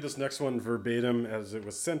going to read this next one verbatim as it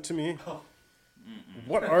was sent to me. Oh.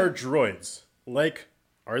 What are droids? Like,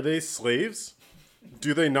 are they slaves?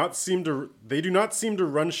 They do not seem to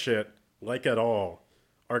run shit, like at all.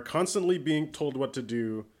 Are constantly being told what to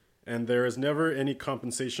do, and there is never any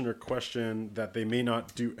compensation or question that they may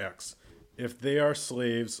not do X. If they are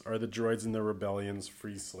slaves, are the droids in the rebellions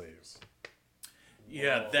free slaves?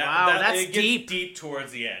 Yeah, Wow, that's it gets deep. deep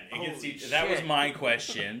towards the end. It gets Holy deep. That was shit. my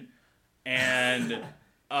question, and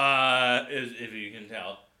if you can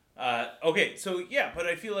tell. Okay, so yeah, but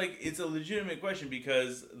I feel like it's a legitimate question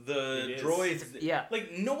because the It is. droids, Yeah.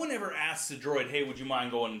 like no one ever asks a droid, "Hey, would you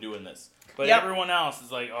mind going and doing this?" But Yep. everyone else is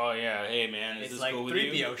like, "Oh yeah, hey man, is It's this like cool with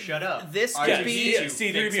 3PO, you?" shut up. This R2-D2 could Yeah, be- fix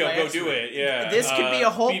C-3PO, my go do X-ray. it. Yeah, This could be a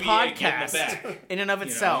whole BB-8, get in the podcast back. in and of You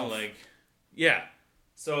know, itself. like, yeah.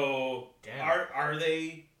 So Damn. are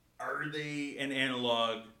they an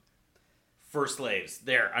analog for slaves?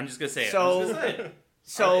 There, I'm just gonna say it. So- I'm just gonna say it.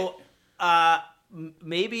 So,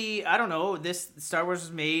 maybe I don't know. This Star Wars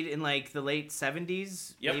was made in like the late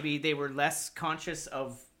 70s. Yep. Maybe they were less conscious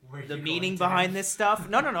of Where the you meaning going, behind Dan? this stuff.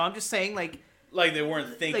 No. I'm just saying like Like they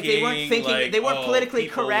weren't thinking. they weren't thinking- like, they weren't oh, politically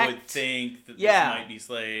people correct. Would think that Yeah. this might be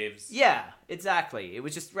slaves. yeah, exactly. It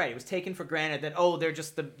was just right. It was taken for granted that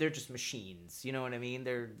they're just machines. You know what I mean?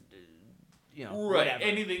 They're Right. whatever.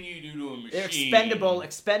 Anything you do to a machine They're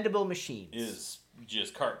expendable machines. is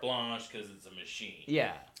just carte blanche because it's a machine.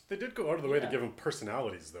 Yeah. They did go out of the way to give them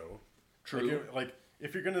personalities, though. True. Like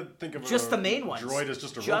if you're going to think of Just a the main ones. droid as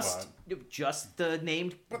just a Just robot. just the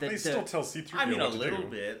named But the, they the- still tell C-3PO I mean, a what to little do.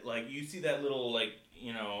 bit. Like you see that little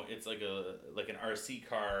it's like an RC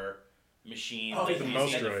car machine. Oh, like the you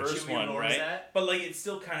mouse see in the droid. first Should we one, roll right? that? But like it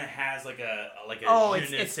still kind of has like a Oh,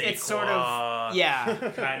 je ne it's sais sort quoi of yeah.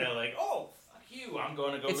 kind of like, oh fuck you, you. I'm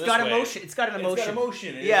going to go. It's this got way. emotion. It's got an emotion. It's got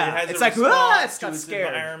emotion. Yeah. It has It's a like, response it's got to its scared.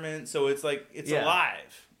 environment, so it's like it's Yeah.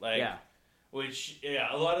 alive. Like, Yeah. which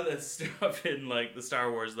a lot of the stuff in like the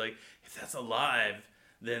Star Wars, like if that's alive,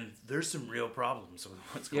 then there's some real problems with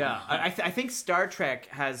what's going Yeah, on. I think Star Trek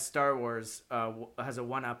has Star Wars has a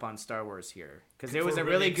one up on Star Wars here because there was For a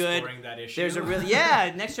really good. exploring that issue. There's a really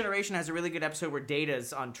Next Generation has a really good episode where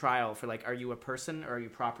Data's on trial for like, are you a person or are you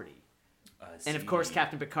property? And of course,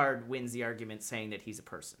 Captain Picard wins the argument saying that he's a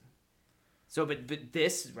person. So, but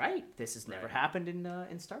this this has never Right. happened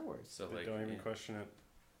in Star Wars. So They like, don't even question it.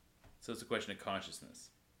 so it's a question of consciousness.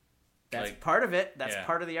 That's like- part of it. That's yeah.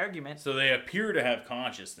 part of the argument. So they appear to have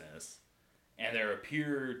consciousness, and they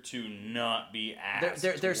appear to not be asked.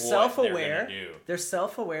 They're what self-aware. They're, gonna do. They're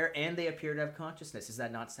self-aware and they appear to have consciousness. Is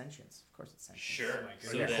that not sentience? Of course, it's sentience. Sure. So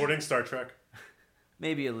Are you then- quoting Star Trek?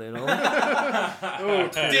 Maybe a little. Okay.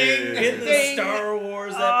 in the Ding. Star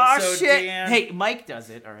Wars Oh episode, shit! Dan. Hey, Mike does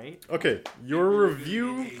it. All right. Okay, your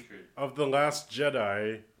review Hatred. of The Last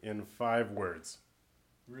Jedi in 5 words.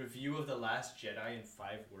 Review of The Last Jedi in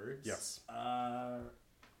 5 words? Yes.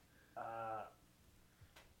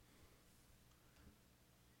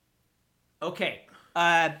 Okay.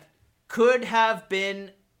 Could have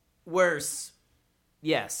been worse.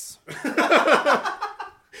 Yes.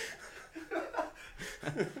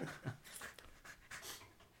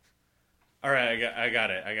 All right, I got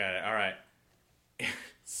it. All right.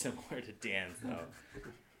 Similar to Dan's though.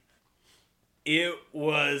 It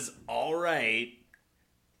was all right.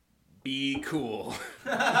 Be cool.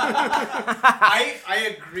 I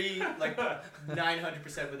agree like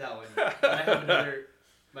 900% with that one. I have another,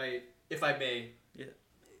 if I may.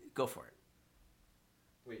 Go for it.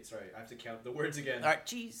 Wait, sorry, I have to count the words again. All right.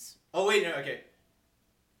 Jeez. Oh wait, no, okay.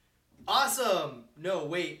 Awesome. No,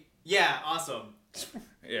 wait. Yeah, awesome.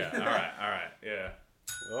 Yeah. All right. Yeah.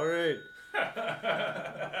 All right.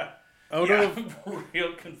 Out Yeah, of I'm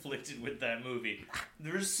real conflicted with that movie.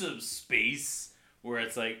 There's some space where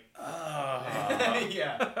it's like,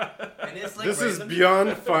 Yeah. And it's like this is random-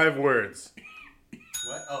 beyond 5 words.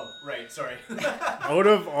 What? Oh, right, sorry. Out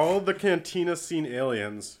of all the Cantina scene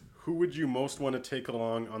aliens, who would you most want to take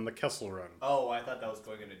along on the Kessel Run? Oh, I thought that was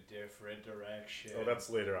going in a different direction. Oh, that's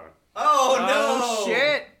later on. Oh no! Oh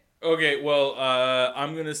shit! Okay, well,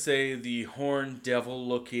 I'm gonna say the horn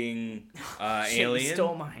devil-looking Shit, you alien.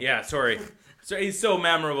 stole mine. Yeah, sorry. So he's so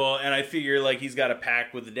memorable, and I figure like he's got a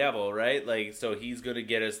pact with the devil, right? Like, so he's gonna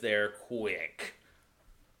get us there quick.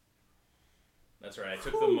 That's right. I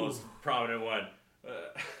took the most prominent one.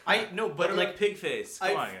 I no, but But like pig face.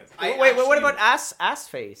 Come on, guys. Wait, what about ass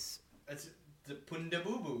face? That's the Punda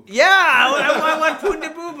Boo Boo. Yeah, I want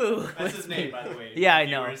Punda Boo Boo. That's his name, by the way. Yeah, I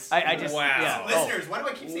know. Viewers. I just Wow. yeah. Listeners, why do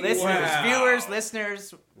I keep saying Listeners, Wow. viewers,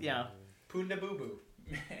 listeners. Yeah. Punda Boo Boo?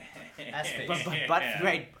 Ass face. Butt,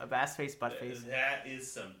 right? Ass face, butt face. That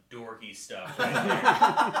is some dorky stuff.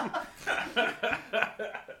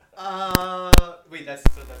 Right Wait, that's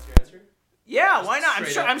your answer? Yeah, why not?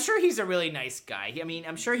 straight up. I'm sure he's a really nice guy. I mean,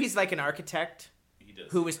 I'm sure he's like an architect he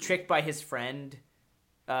does. who was tricked by his friend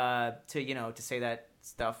to say that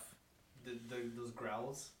stuff. Those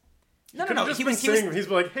growls. No, Could've just he been was saying, he's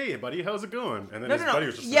like, "Hey, buddy, how's it going?" And then no, his no, buddy no.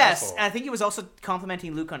 was just an Yes, asshole. and I think he was also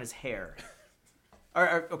complimenting Luke on his hair.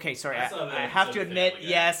 Or okay, sorry, I saw that I have episode to of admit, Family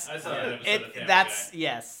Guy. yes, I saw that episode of Family that's Guy.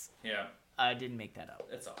 yes. Yeah, I didn't make that up.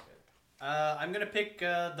 it's all good. I'm gonna pick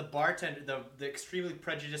the bartender, the extremely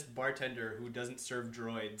prejudiced bartender who doesn't serve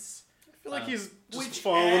droids. I feel like he's just which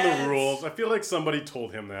following adds- the rules. I feel like somebody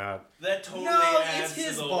told him that. That totally No, adds it's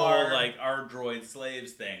his to the bar. whole like our droid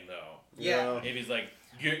slaves thing, though. Yeah. If he's like,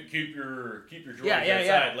 keep your droids Yeah, outside,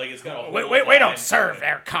 yeah. like it's got a whole We don't line serve for it.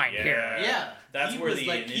 their kind Yeah. here. Yeah, That's he where was the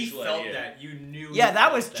like he initial felt idea- that. You knew. Yeah, he that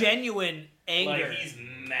felt was genuine anger. Like he's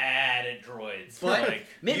mad at droids. But- like,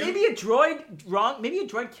 Maybe a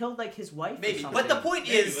droid killed like his wife. or Maybe, something. but the point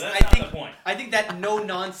Maybe, is, but I that's not think the point. I think that no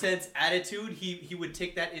nonsense attitude. He would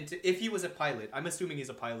take that into if he was a pilot. I'm assuming he's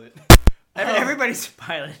a pilot. Everybody's a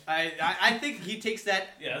pilot. I think he takes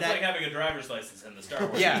that. Yeah, it's that, like having a driver's license in the Star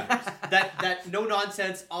Wars yeah, universe. that no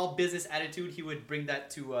nonsense, all business attitude. He would bring that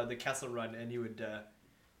to the Kessel Run, and he would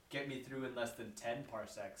get me through in less than 10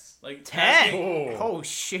 parsecs. Like 10. asking- Oh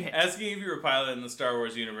shit. Asking if you're a pilot in the Star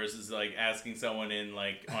Wars universe is like asking someone in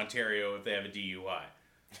like Ontario if they have a DUI.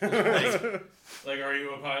 Like, are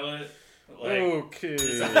you a pilot? Like, Okay.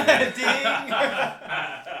 Ding!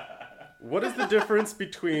 What is the difference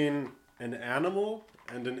between an animal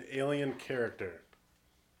and an alien character?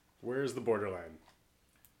 Where's the borderline?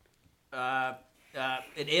 An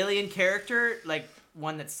alien character, like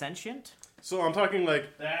one that's sentient. So I'm talking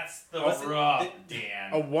like that's the What's it- rub, a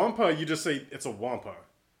Dan. wampa. You just say it's a wampa,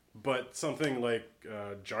 But something like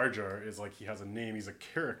Jar Jar is like he has a name, he's a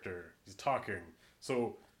character, he's talking.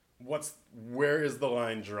 So where is the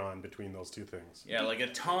line drawn between those two things? Yeah, like a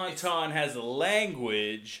Tauntaun has a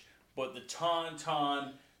language, but the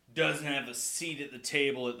Tauntaun doesn't have a seat at the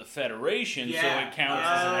table at the Federation, so it counts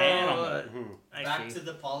as an animal. Back to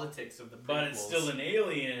the politics of the prequels. But it's still an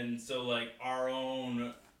alien, so like our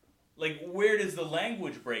own... Like, where does the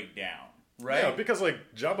language break down, right? Yeah, because like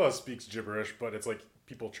Jabba speaks gibberish, but it's like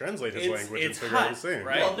people translate his language and figure out what he's saying.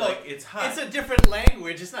 Right? Well, no, like, it's Hut. It's a different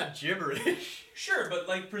language. It's not gibberish. Sure, but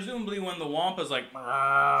like presumably when the Wampa's like...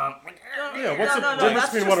 Yeah, what's the difference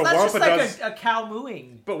that's between just, what a that's Wampa just does? like a cow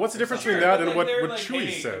mooing. But what's the difference Sure, between that but, and what they're Chewie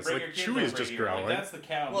hey, says? bring Like your kids Chewie's over just here. growling. Like, that's the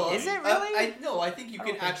cow. Well, Is it really? I think you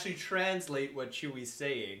can Okay. actually translate what Chewie's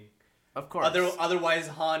saying. Of course. Otherwise,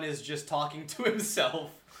 Han is just talking to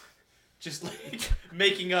himself, just like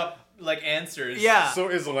making up like answers. Yeah. So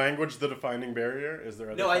is language the defining barrier? Is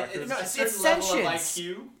there other factors? It's a certain it's level of sentience.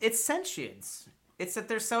 IQ. It's sentience. It's that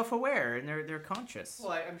they're self-aware and they're conscious.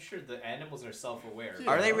 Well, I'm sure the animals are self-aware. Yeah.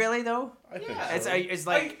 Are they really though? I think Yeah. so. It's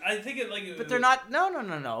like, I think it like... but they're not.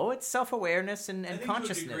 No. It's self-awareness and I think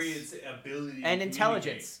consciousness to a degree it's ability and to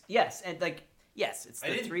intelligence. Yes, and like yes, it's I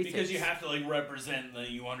the didn't- three Because things. you have to like represent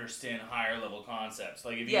that you understand higher level concepts.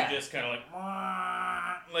 Like if you Yeah. just kind of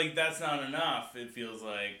like that's not enough. It feels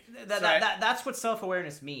like That's what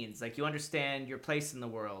self-awareness means. Like you understand your place in the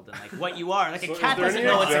world and like what you are. Like So a is cat there doesn't any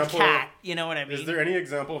know it's a example- cat. You know what I mean? Is there any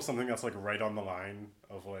example of something that's like right on the line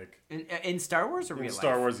of like in Star Wars or in real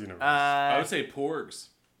Star life? Wars universe? I would say porgs.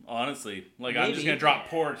 Honestly, like I'm just Maybe. gonna drop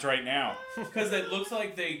porgs right now because it looks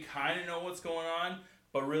like they kind of know what's going on,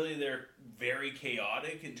 but really they're very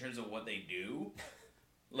chaotic in terms of what they do.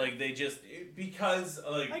 Like they just because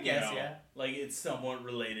like I guess, yeah. like it's somewhat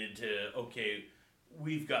related to okay,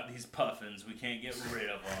 we've got these puffins, we can't get rid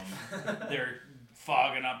of them. They're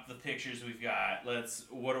fogging up the pictures we've got.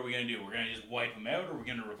 What are we gonna do? We're gonna just wipe them out, or we're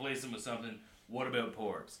gonna replace them with something. What about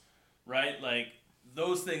porgs? Right? Like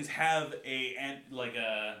those things have a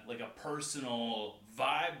personal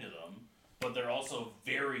vibe to them, but they're also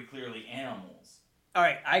very clearly animals. All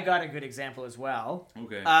right, I got a good example as well.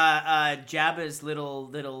 Okay. Jabba's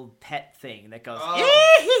little pet thing that goes.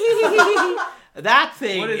 Oh. That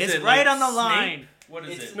thing What is is it, right like on the Snape? line. What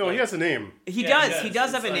is It's- it? no, he has a name. He Yeah, does. He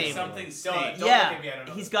does have It's a like name. Something Don't Snape. look Yeah, at me, I don't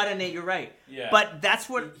know he's the got a name. name. You're right. Yeah. But that's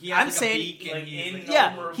what He has I'm like a saying. beak and like he's like-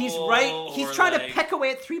 Yeah, he's right. Innumerable He's or trying to like peck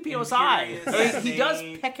away at 3PO's eye. Imperious He does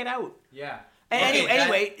Snape. peck it out. Yeah. And Okay,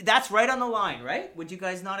 anyway, that's right on the line, right? Would you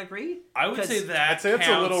guys not agree? I would 'Cause- say that I'd say it's a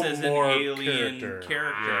counts little as more an alien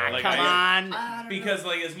character. Yeah. Like, Come on. I don't Because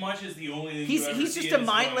like as much as the only thing He's you ever he's see just in a his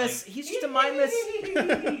mindless. mind- He's just a mindless.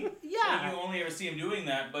 Like, Yeah. you only ever see him doing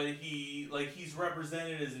that, but he's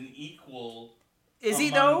represented as an equal. Is he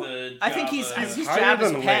among though? the I think he's Jabba- higher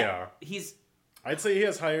Jabba's than pet. Leia. He's I'd say he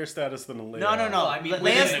has higher status than Leia. no. Well, I mean,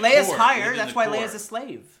 Leia's within the Leia's court, higher. within That's the why court. Leia's a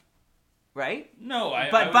slave, right? No, I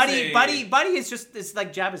But would Buddy say- Buddy is just it's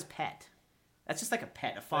like Jabba's pet. That's just like a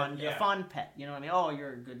pet, a fond Yeah. pet. You know what I mean? Oh,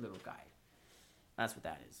 you're a good little guy. That's what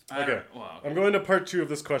that is. I Okay. don't- well, I'm going to part 2 of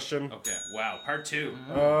this question. okay. Wow. Part 2.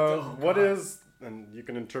 What is, and you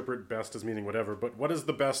can interpret best as meaning whatever, but what is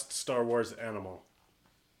the best Star Wars animal?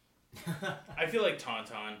 I feel like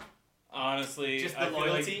Tauntaun. Honestly, Just the I feel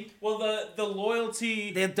loyalty? Like, well, the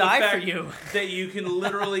loyalty. They'll the die for fact you. That you can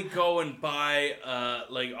literally go and buy,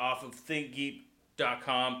 like off of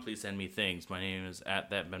ThinkGeek.com. Please send me things. My name is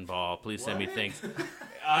 @thatbenball. Please send me What? things.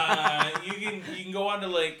 You can go on to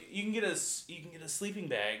like you can get a sleeping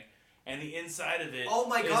bag, and the inside of it Oh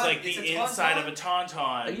my is God, like it's the a inside tauntaun? of a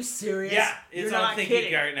tauntaun. Are you serious? Yeah, it's You're on not Thinking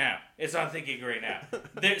kidding. right now. It's on Thinking right now.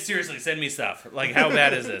 Seriously, send me stuff. Like, how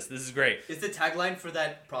bad is this? This is great. Is the tagline for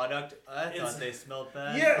that product? I It's- thought they smelled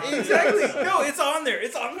bad. Yeah, exactly. No, it's on there.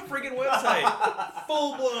 It's on the friggin' website.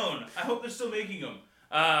 Full blown. I hope they're still making them.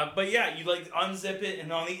 But yeah, you like unzip it,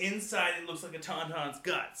 and on the inside it looks like a tauntaun's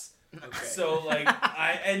guts. Okay. So like,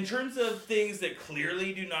 in terms of things that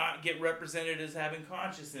clearly do not get represented as having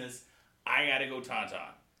consciousness, I gotta go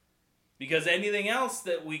Tauntaun. Because anything else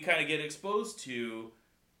that we kind of get exposed to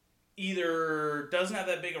either doesn't have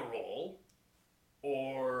that big a role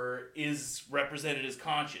or is represented as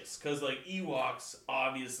conscious. Because, like, Ewoks,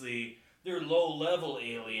 obviously, they're low-level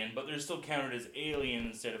alien, but they're still counted as alien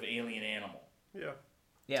instead of alien animal. Yeah.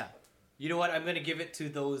 Yeah. You know what? I'm gonna give it to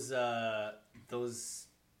those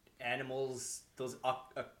animals, those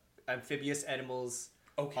amphibious animals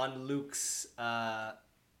on Luke's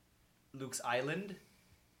island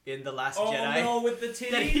in the Last Oh, Jedi. no, with the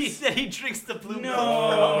titties? that he drinks the blue milk.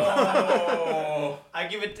 No! I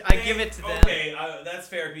give it to them. Okay, that's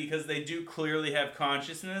fair because they do clearly have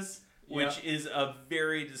consciousness, which is a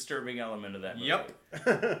very disturbing element of that movie. Yep.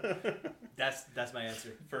 That's my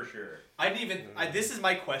answer. For sure. This is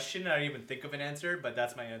my question, and I didn't even think of an answer, but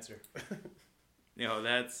that's my answer.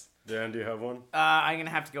 That's... Dan, do you have one? I'm gonna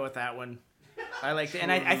have to go with that one. I like it,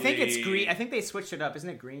 and I think it's green. I think they switched it up. Isn't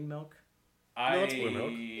it green milk? No, it's blue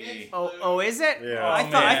milk. Oh, is it? Yeah.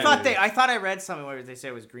 I thought I read something where they said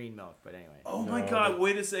it was green milk, but anyway. Oh my god,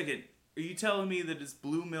 wait a second. Are you telling me that it's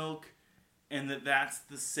blue milk and that's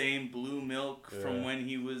the same blue milk from when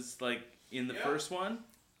he was like in the first one?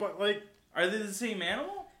 But like, are they the same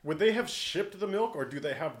animal? would they have shipped the milk, or do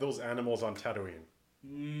they have those animals on Tatooine?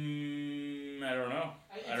 I don't know.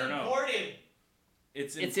 I don't know. Imported.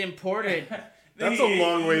 It's imported. That's a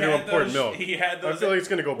long way to import milk. He had those. I feel like it's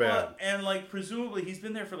gonna go bad. And like presumably he's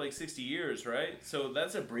been there for like 60 years, right? So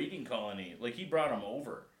that's a breeding colony. Like he brought them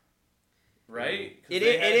over, right? It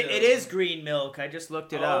is green milk. I just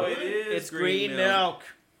looked it up. It is. It's green milk.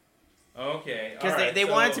 Okay. Because they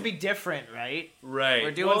want it to be different, right? Right.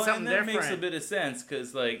 We're doing something and that different. makes a bit of sense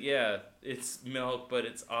because, like, it's milk, but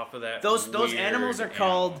it's off of that. Those weird animals are animal.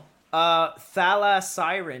 called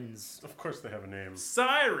thalasirens. Of course, they have a name.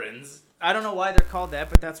 Sirens. I don't know why they're called that,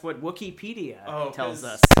 but that's what Wikipedia tells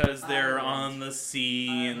us. Because they're on the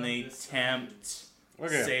sea and they tempt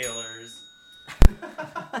sailors.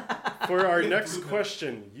 For our next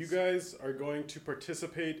question, you guys are going to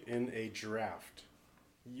participate in a draft.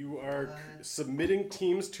 You are submitting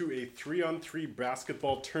teams to a 3-on-3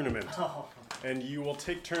 basketball tournament. And you will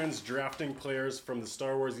take turns drafting players from the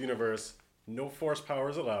Star Wars universe. No force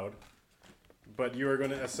powers allowed. But you are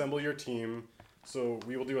going to assemble your team. So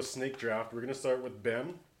we will do a snake draft. We're going to start with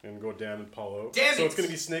Ben and go Dan and Paulo. Damn so it! It's going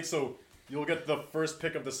to be snake, so you'll get the first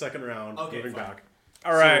pick of the second round, moving fine. back.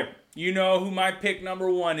 All right. You know who my pick number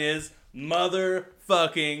 1 is?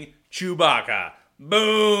 Motherfucking Chewbacca.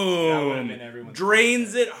 Boom! That would have been everyone's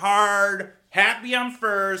Drains it hard. Happy I'm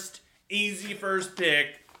first. Easy first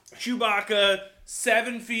pick. Chewbacca,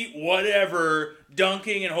 7 feet, whatever,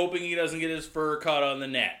 dunking and hoping he doesn't get his fur caught on the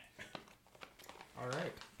net. All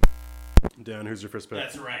right. Dan, who's your first pick?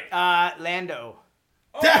 That's right. Lando.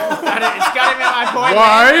 It's gotta be my boy.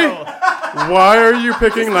 Why? Lando. Why are you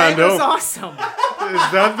picking Lando? Lando's awesome.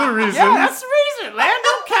 Is that the reason? Yeah, that's the reason. Lando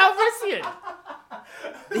Calrissian.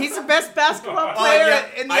 He's the best basketball player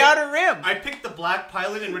in the Outer Rim. I picked the black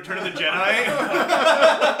pilot in Return of the Jedi.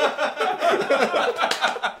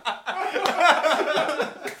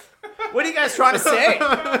 What are you guys trying to say?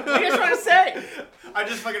 What are you guys trying to say? I'm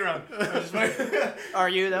just fucking around. Are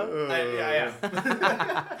you though? Yeah.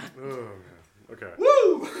 Okay.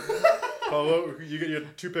 Woo! Paulo, you get your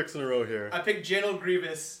 2 picks in a row here. I picked General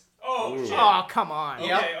Grievous. Oh, Ooh. shit. Oh, come on.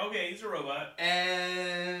 Okay, he's a robot.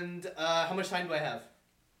 And how much time do I have?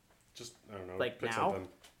 Just, I don't know. Like pick now? something.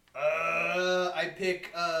 I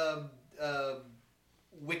pick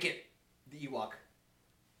Wicket, the Ewok.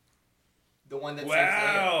 The one that saves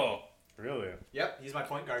Leia. Wow. Really? Yep, he's my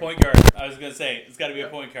point guard. Point guard. I was going to say, it's got to be a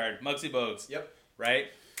point guard. Muggsy Bogues. Yep.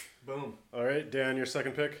 Right? Boom. All right, Dan, your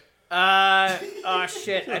second pick. Oh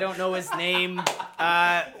shit, I don't know his name.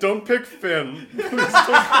 Don't pick Finn.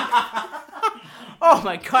 Oh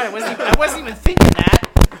my god, I wasn't even thinking that.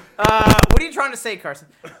 What are you trying to say, Carson?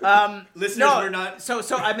 Listeners, no, we're not. So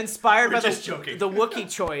I'm inspired by just joking. the Wookiee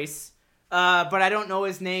choice, but I don't know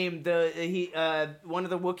his name. One of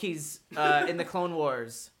the Wookiees in the Clone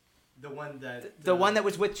Wars. The one that... The one that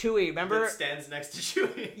was with Chewie, remember? That stands next to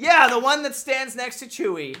Chewie. Yeah, the one that stands next to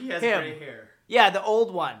Chewie. He has Him. gray hair. Yeah, the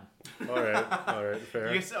old one. All right,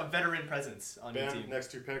 fair. You get a veteran presence on your Ben, team.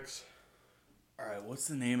 next 2 picks. All right, what's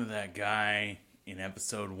the name of that guy in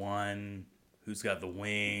episode 1 who's got the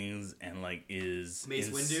wings and like is Mace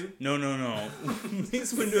Windu? No.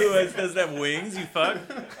 Mace Windu doesn't have wings. You fuck.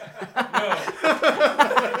 No.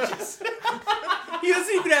 He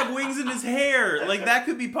doesn't even have wings in his hair. Like that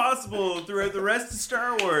could be possible throughout the rest of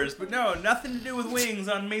Star Wars, but no, nothing to do with wings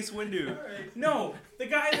on Mace Windu. Right. No, the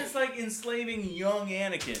guy that's like enslaving young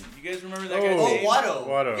Anakin. You guys remember that guy's Oh, name? Watto.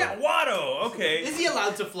 Watto. Yeah, Watto. Okay. Is he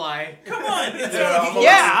allowed to fly? Come on. It's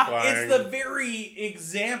Flying. It's the very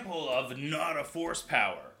example of not a force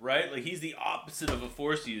power, right? Like he's the opposite of a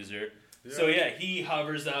force user. Yeah. So yeah, he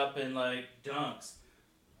hovers up and like dunks.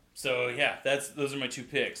 So yeah, those are my 2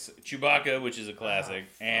 picks: Chewbacca, which is a classic,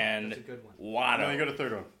 and That's a good one. Watto. No, you got a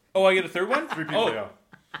third one. Oh, I get a third one? 3 people, Oh, yeah.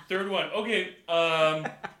 third one. Okay.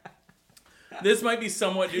 This might be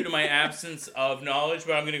somewhat due to my absence of knowledge,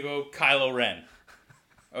 but I'm gonna go Kylo Ren.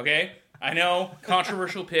 Okay? I know,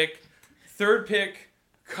 controversial pick. Third pick,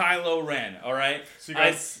 Kylo Ren. All right. So you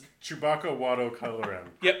got Chewbacca, Watto, Kylo Ren.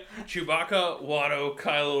 Yep. Chewbacca, Watto,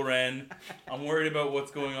 Kylo Ren. I'm worried about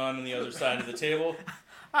what's going on the other side of the table.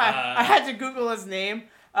 I had to Google his name.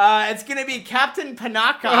 It's gonna be Captain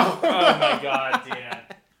Panaka. Oh my god, Dan.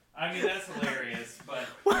 I mean, that's hilarious, but...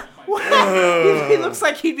 Oh my God. He looks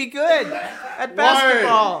like he'd be good at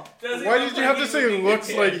basketball. Does he Why look did you like have to he say would be looks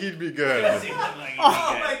good? like he'd be good? Does he look like he'd be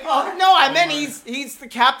Oh good? Oh no, I meant he's the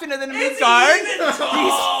captain of the Is mid he guard. even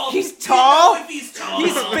tall? He's Do you tall. know if he's tall.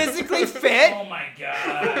 He's physically fit. Oh my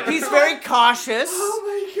god. He's very cautious.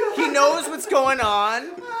 Oh He knows what's going on.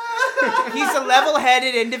 He's a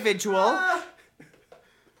level-headed individual.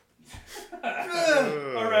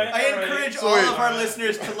 Alright, I alright. encourage So all wait. of our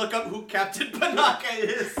listeners to look up who Captain Panaka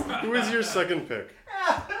is. Who is your second pick?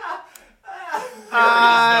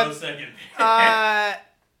 There is no second pick. I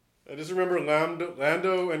just remember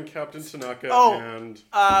Lando and Captain Tanaka Oh. and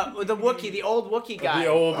The Wookiee, the old Wookiee guy. the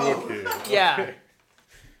old Wookiee. Yeah. Okay.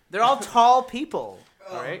 They're all tall people.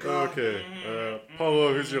 All right. Okay.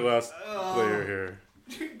 Paulo, who's your last player here?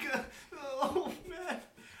 Oh man,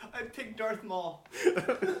 I picked Darth Maul.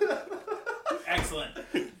 Excellent.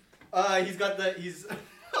 He's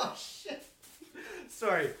oh shit.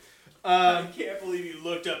 Sorry. I can't believe you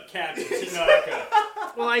looked up Captain Tanaka.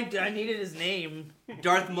 Well, I needed his name.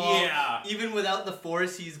 Darth Maul. Yeah. Even without the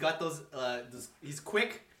Force, he's got those. He's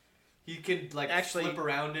quick. He can like Actually- flip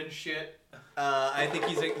around and shit. I think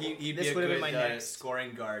he'd This be a would've good been my next.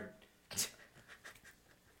 scoring guard. Isn't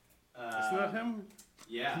that him?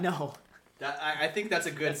 Yeah. No. I think that's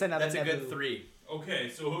a good. That's another That's a good Naboo. 3. Okay,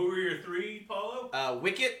 so who were your 3, Paulo?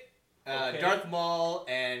 Wicket, Okay. Darth Maul,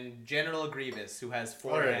 and General Grievous, who has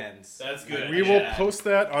 4 Alright. hands. That's good. We will Yeah. post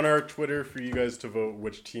that on our Twitter for you guys to vote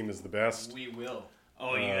which team is the best. We will.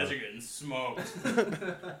 Oh, you guys are getting smoked.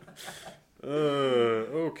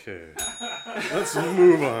 Okay. Let's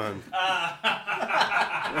move on.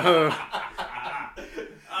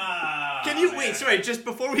 Can you wait? Sorry, just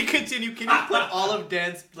before we continue, can you put all of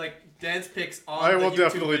Dan's picks on? I the will YouTube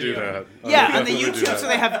definitely video? do that. I Yeah, will on the definitely do YouTube, that. so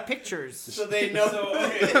they have pictures. So they know. So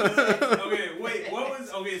okay, wait. What was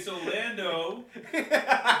so Lando,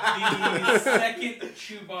 the second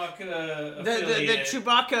Chewbacca The affiliate,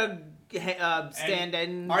 Chewbacca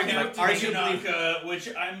stand-in. Argument- Captain arguably- Tanaka,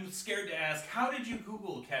 which I'm scared to ask. How did you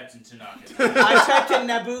Google Captain Tanaka? I typed in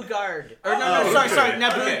Naboo guard. Or no, Oh, sorry, okay. sorry,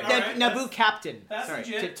 Naboo, Okay, alright, Naboo captain. That's sorry,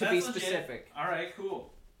 legit. to that's be legit. specific. All right,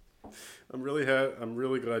 cool. I'm really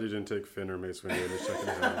glad you didn't take Finn or Mace Windu in your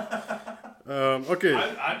second round. Okay.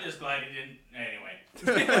 I'm just glad he didn't.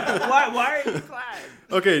 Anyway. Why are you glad?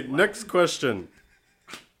 Okay. Next question.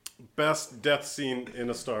 Best death scene in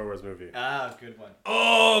a Star Wars movie. Good one.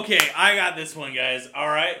 Okay, I got this one, guys. All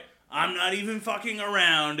right, I'm not even fucking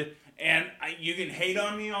around, and you can hate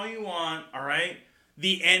on me all you want. All right,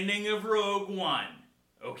 the ending of Rogue One.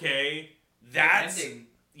 Okay, that's Ending.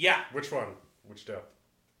 yeah, Which one? Which death?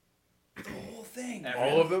 the whole thing.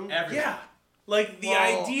 All of them? Yeah, like the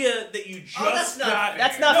Whoa. idea that you just that's not got. fair.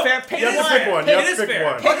 That's not No, fair. Pick You have to one. pick one. You have It to is pick fair.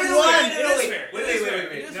 one. Pick It is one. fair. It No, is wait, fair. wait, It is wait, fair. wait,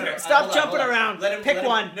 It wait. is No, fair. Stop hold on, jumping hold on. around. Let him Pick let him-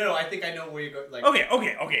 one. No, I think I know where you're going. Like,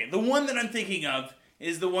 Okay. The one that I'm thinking of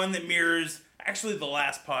is the one that mirrors actually the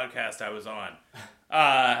last podcast I was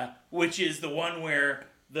on, which is the one where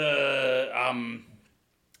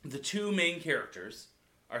the two main characters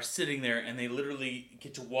are sitting there and they literally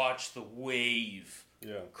get to watch the wave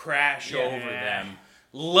Yeah. crash Yeah. over them,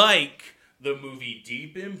 like the movie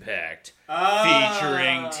Deep Impact,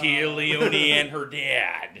 featuring Tia Leone and her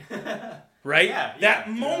dad. Right? Yeah, that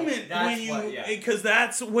yeah. moment That's when you, what- yeah. because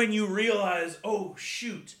that's when you realize, oh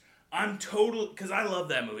shoot, I'm total, because I love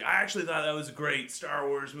that movie. I actually thought that was a great Star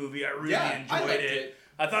Wars movie. I really Yeah, I enjoyed liked it. it.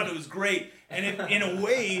 I thought it was great. And in a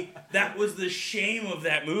way, that was the shame of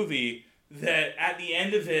that movie, that at the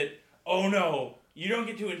end of it, oh no, you don't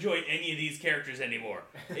get to enjoy any of these characters anymore.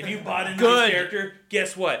 If you bought into Good. this character,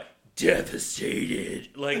 guess what?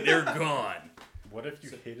 Devastated. Like, they're gone. What if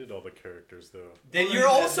you hated all the characters though? then you're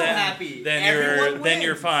also Then- happy. Then Everyone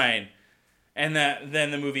you're wins. fine. And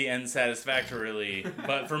then the movie ends satisfactorily.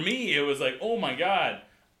 But for me, it was like, oh my god,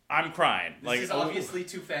 I'm crying. This Like, is obviously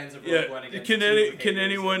two fans of Rogue yeah. One against Can two any, haters can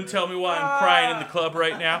anyone of- tell me why I'm crying in the club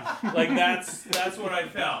right now? Like that's what I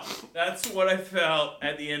felt. That's what I felt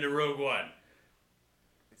at the end of Rogue One.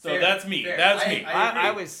 So Fair, that's me. fair. That's me. I I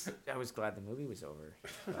agree. was glad the movie was over.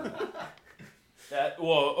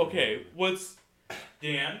 Well, okay. What's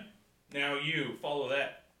Dan? Now you follow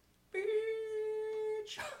that.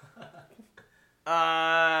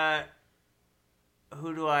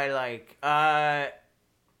 Who do I like?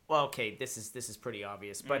 Well, okay, this is pretty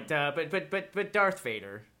obvious, but Darth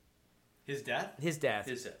Vader, His death. his death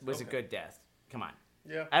was a okay. good death. Come on,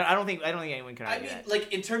 Yeah. I don't think anyone can I argue mean, that.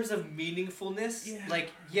 like in terms of meaningfulness, Yeah.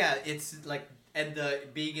 like yeah, it's like and the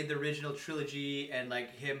being in the original trilogy, and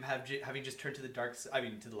like him having just turned to the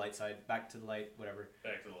to the light side, back to the light, whatever.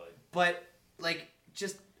 Back to the light. But like,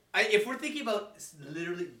 just if we're thinking about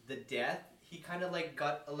literally the death, he kind of like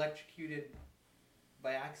got electrocuted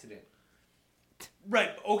by accident.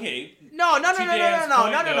 Right. Okay. No. Dan's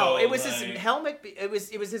point, though, It was his like- helmet. It was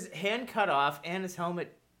his hand cut off and his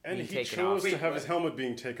helmet And being he taken chose off. to have his helmet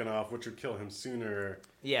being taken off, which would kill him sooner.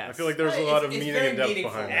 Yes. I feel like there's a lot of It's meaning very and depth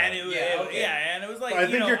meaningful. behind And that. it was, Yeah, and it was like. I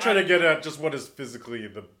think you're trying to I'm- get at just what is physically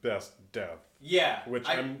the best death, Yeah, which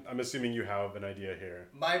I'm assuming you have an idea here.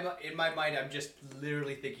 in my mind, I'm just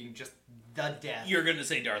literally thinking just the death. You're gonna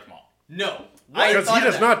say Darth Maul. No, I Because thought he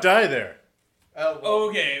of does that. not die there. Oh, well,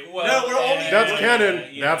 Okay, well, No, we're only- That's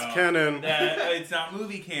canon. you That's know, canon. It's not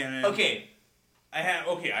movie canon. okay. I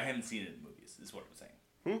haven't seen it in movies. Is what I'm saying.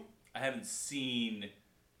 Hmm? I haven't seen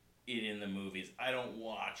it in the movies. I don't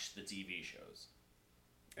watch the TV shows.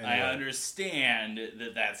 I Anyway. understand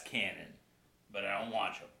that that's canon, but I don't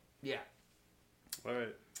watch them. Yeah. All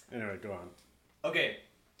right. Anyway, go on. Okay.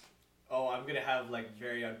 Oh, I'm gonna have like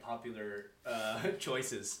very unpopular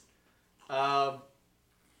choices.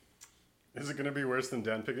 Is it going to be worse than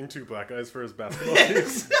Dan picking two black guys for his basketball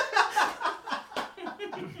teams?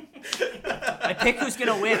 I pick who's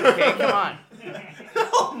gonna win. Okay, come on.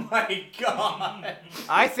 Oh my god.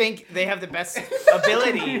 I think they have the best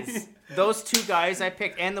abilities. Those two guys I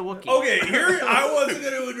picked, and the Wookiee. Okay, here I wasn't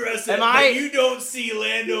going to address it, Am I- but you don't see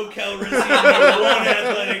Lando Calrissian do one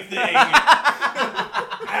athletic thing.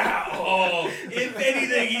 Oh, if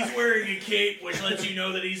anything, he's wearing a cape, which lets you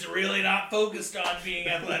know that he's really not focused on being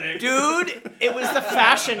athletic. Dude, it was the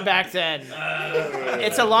fashion back then.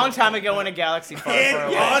 It's a long time ago in a galaxy far, far And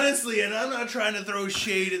away. honestly, and I'm not trying to throw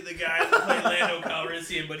shade at the guy that played Lando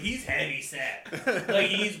Calrissian, but he's heavy set. Like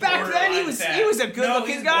he's Back then, he borderline was fat. he was a No,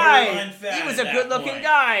 good-looking he's guy. borderline fat He was at a that good-looking point.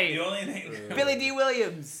 guy. The only thing. Billy D.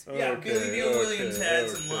 Williams. Yeah, Okay, Billy D. Williams okay, had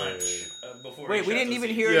some okay. lunch before. Wait, he we shot didn't those even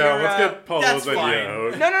scenes. hear Yeah, your. let's get Paulo's that's idea fine.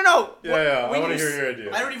 out. No. Yeah, I We want to just- hear your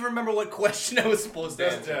idea. I don't even remember what question I was supposed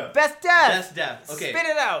to answer. death. Best death. Best death. Okay. Spit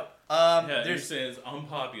it out. Yeah, you're There's saying it's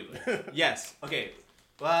unpopular. yes. Okay.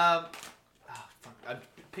 Fuck. I'm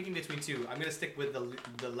picking between two. I'm gonna stick with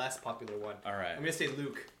the less popular one. All right. I'm gonna say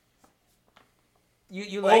Luke.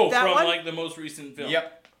 You like that from one? like the most recent film.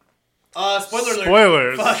 Yep. Spoiler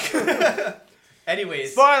alert. Spoilers. Fuck.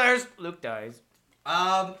 Anyways. Spoilers. Luke dies.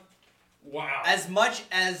 Wow. As much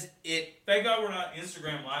as it Thank God we're not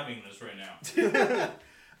Instagram living this right now.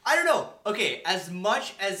 I don't know. Okay, as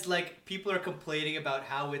much as like people are complaining about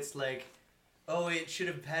how it's like, oh, it should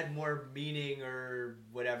have had more meaning or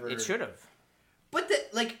whatever. It should have. But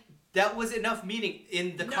that was enough meaning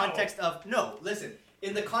in the context of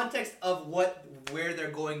in the context of where they're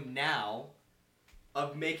going now,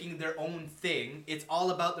 of making their own thing. It's all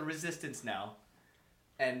about the Resistance now,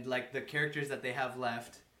 and like the characters that they have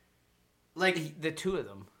left, like The two of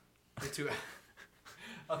them. the two.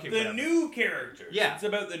 Okay, The whatever. new characters. Yeah. It's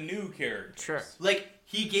about the new characters. Sure. Like,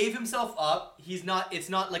 he gave himself up. It's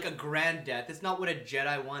not like a grand death. It's not what a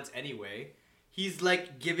Jedi wants anyway. He's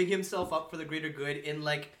like giving himself up for the greater good in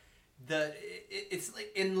like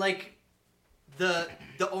the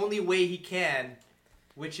only way he can,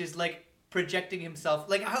 which is like projecting himself.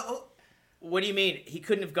 Like how? What do you mean? He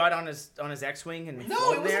couldn't have got on his X-wing and No,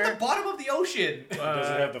 flown it was there? at the bottom of the ocean. He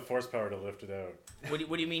doesn't have the force power to lift it out. What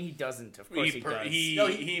do you mean he doesn't? Of course he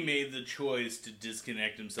does. He made the choice to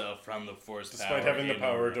disconnect himself from the Force Despite power. having the in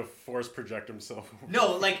power order- to force project himself.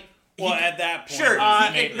 No, like. Well, at that point, Sure.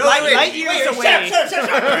 he made the No, Light- wait, light wait, years wait, away. shut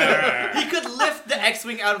up. He could lift the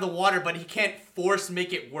X-wing out of the water, but he can't force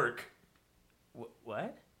make it work.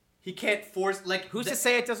 What? He can't force like Who's to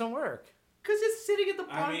say it doesn't work? Because it's sitting at the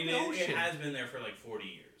bottom I mean, of the ocean. it has been there for like 40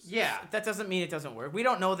 years. Yeah. That doesn't mean it doesn't work. We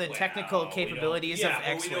don't know the Well, technical we don't- capabilities of yeah,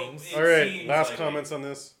 but we don't- X-wings. it All right, seems last like comments on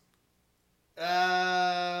this.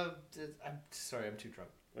 I'm sorry, I'm too drunk.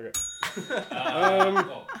 Okay.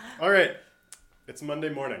 Well, All right. It's Monday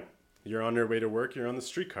morning. You're on your way to work. You're on the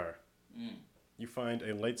streetcar. You find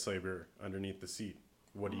a lightsaber underneath the seat.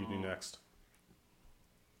 What do you do next?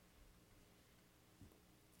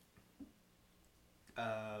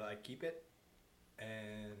 I keep it,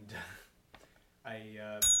 and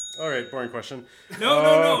All right, boring question.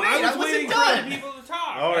 no. Wait, I I was wasn't waiting for done. other people to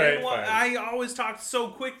talk. All I right, didn't want- fine. I always talk so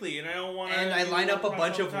quickly, and I don't want to. and I line up a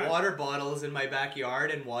bunch of water bottles in my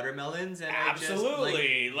backyard and watermelons, and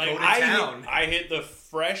Absolutely, I just, like go to town. I hit the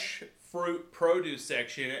fresh fruit produce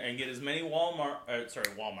section and get as many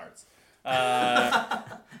Walmarts.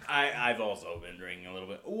 I've also been drinking a little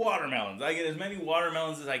bit watermelons. I get as many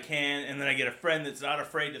watermelons as I can, and then I get a friend that's not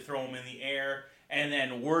afraid to throw them in the air and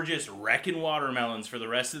then we're just wrecking watermelons for the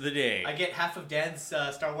rest of the day. I get half of Dan's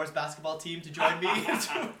Star Wars basketball team to join me.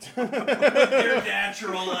 Their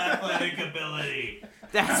natural athletic ability.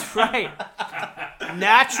 That's right.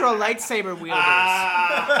 Natural lightsaber wielders.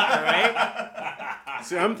 All right?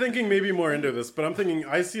 See, I'm thinking maybe more into this, but I'm thinking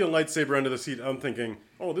I see a lightsaber under the seat. I'm thinking,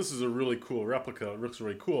 oh, this is a really cool replica. It looks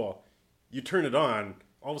really cool. You turn it on,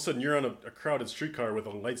 all of a sudden you're on a crowded streetcar with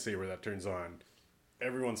a lightsaber that turns on.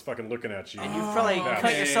 Everyone's fucking looking at you. And you probably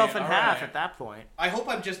cut yourself in all half right. at that point. I hope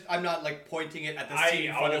I'm not like pointing it at the seat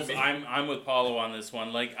in front of me. I'm with Paulo on this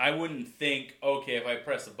one. Like, I wouldn't think, okay, if I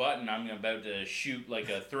press a button, I'm about to shoot like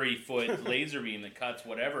a 3-foot laser beam that cuts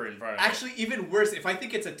whatever in front of me. Actually, even worse, if I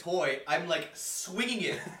think it's a toy, I'm like swinging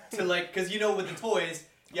it to like, because you know with the toys,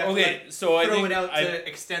 you have to like, so I throw think it out to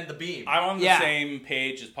extend the beam. I'm on the same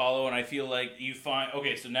page as Paulo, and I feel like you find...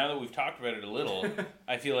 Okay, so now that we've talked about it a little,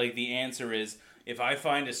 I feel like the answer is, if I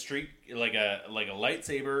find a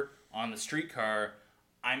lightsaber on the streetcar,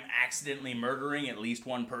 I'm accidentally murdering at least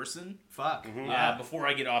one person. Fuck. Before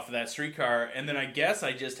I get off of that streetcar, and then I guess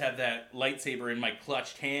I just have that lightsaber in my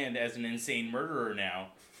clutched hand as an insane murderer now,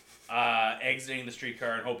 exiting the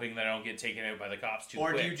streetcar and hoping that I don't get taken out by the cops too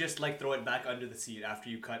quick. Or do you just like throw it back under the seat after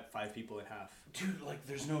you cut 5 people in half? Dude, like,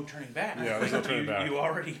 there's no turning back. Yeah, there's no turning back. You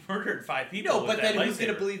already murdered 5 people. No, with but that then who's lightsaber.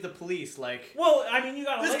 gonna believe the police? Like, Well, I mean, you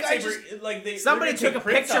got a This guy lightsaber. Like Somebody they're gonna took a take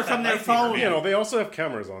prints picture off from that their lightsaber, phone. man. You know, they also have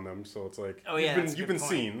cameras on them, so it's like, Oh, yeah, that's a you've good been point.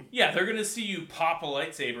 seen. Yeah, they're gonna see you pop a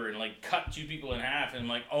lightsaber and like cut 2 people in half, and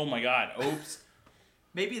like, oh my god, oops.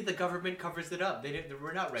 maybe the government covers it up.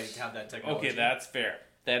 We're not ready to have that technology. Okay, that's fair.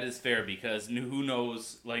 That is fair because who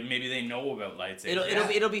knows? Like maybe they know about lightsabers.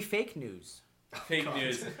 It'll be fake news. Fake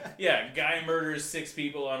news. Yeah, guy murders 6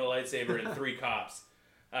 people on a lightsaber and 3 cops.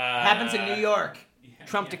 Happens in New York. yeah,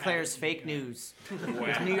 Trump yeah, declares fake news.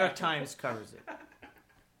 Wow. The New York Times covers it.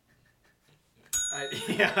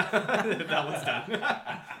 Yeah, that was done.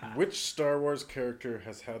 Which Star Wars character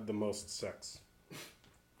has had the most sex?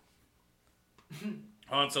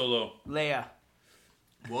 Han Solo. Leia.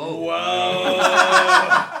 Whoa. Whoa!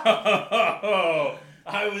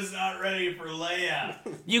 I was not ready for Leia.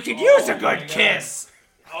 You could use a my good God. kiss.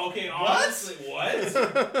 Okay, honestly,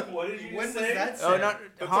 what? What did you When just was say? that Oh said? no!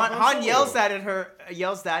 That's Han, a Han Han Solo. yells that at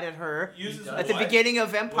her Uses at the what? beginning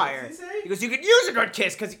of Empire. What does he say? He goes, "You could use a good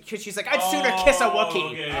kiss," because she's like, "I'd sooner kiss a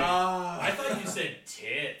Wookiee." Okay. Ah. I thought you said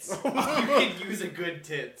tits. You can use a good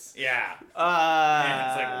tits. Yeah. And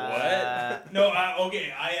It's like, what? No,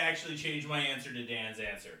 okay, I actually changed my answer to Dan's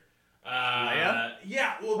answer. Leia?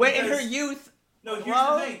 Yeah, well, When in because- her youth, No, here's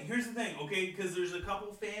Well- the thing. Here's the thing, okay? Because there's a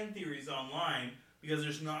couple fan theories online because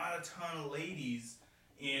there's not a ton of ladies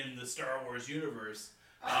in the Star Wars universe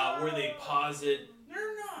where they posit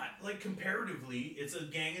they're not like comparatively. It's a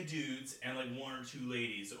gang of dudes and like 1 or 2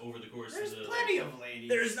 ladies over the course There's of the. plenty of ladies.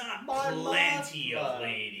 There's not Mon plenty Mothma. of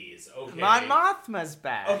ladies. Okay. Mon Mothma's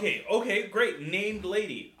back. Okay, great. Named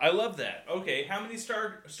lady. I love that. Okay, how many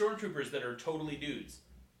stormtroopers that are totally dudes?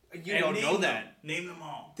 You And don't name know them. that. Name them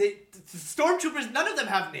all. The stormtroopers, none of them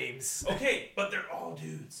have names. Okay, but they're all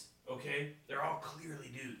dudes. Okay, they're all clearly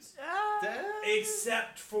dudes, Ah.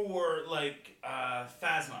 except for like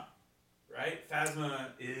Phasma, right? Phasma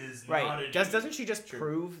is not a Right. dude. Doesn't she just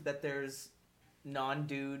prove that there's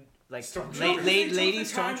non-dude like Stormtroopers. No, 'cause they took lady the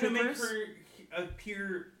time to make stormtroopers? her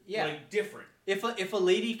appear Yeah. like different. If a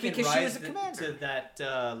lady can Because she rise was a commander. to that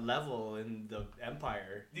level in the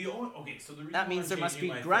Empire, The only so the reason That why means I'm there must changing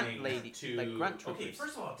be my grunt thing lady- to, like grunt Okay, troopers.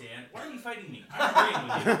 first of all, Dan, why are you fighting me? I'm agreeing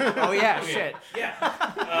with you. Oh yeah, Okay, shit.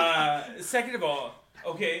 Yeah. Second of all,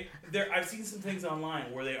 okay, I've seen some things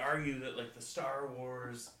online where they argue that like the Star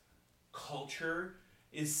Wars culture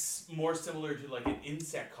is more similar to like an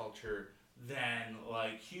insect culture than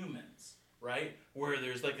like humans, right? Where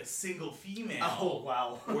there's like a single female. oh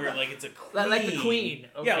wow, Where like it's a queen. Like the queen,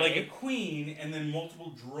 Yeah, okay. like a queen and then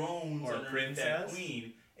multiple drones Or a underneath that princess.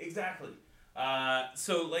 queen. Exactly.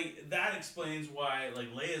 So like that explains why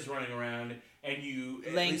like Leia's running around and you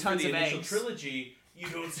at Laying least for tons the of initial eggs. trilogy you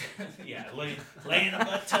don't yeah laying a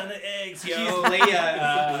butt ton of eggs yo. she's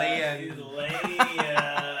Leia. She's Leia.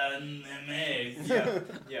 laying them eggs. Yeah,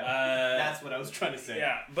 that's what I was trying to say.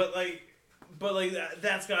 Yeah, but like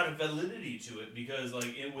that's got a validity to it because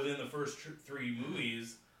like within the first 3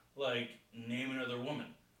 movies, like name another woman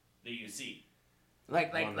that you see.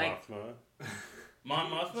 Like Mon Mothma. Mon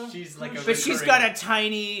Mothma. She's like a But she's got a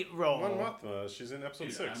tiny role. Mon Mothma. She's in episode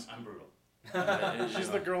Dude, 6. I'm brutal. She's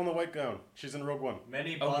the girl in the white gown. She's in Rogue One.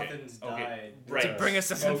 Many Okay, Bothans okay. died. Right. To bring us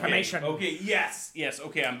this information. Okay. Yes.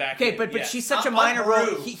 Okay. I'm back. Okay, in. but Yes. she's such a Aunt minor role.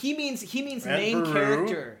 Beru. He means Aunt main Beru.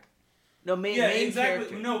 character. No, main exactly.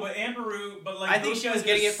 character. No, but Aunt Beru, but like I think those she was guys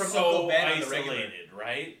getting are it from so Uncle Ben on the regular. isolated,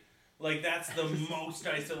 right? Like that's the most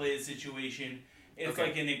isolated situation. It's Okay.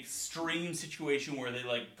 like an extreme situation where they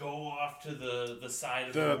like go off to the side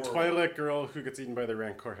of the The world. Twilight girl who gets eaten by the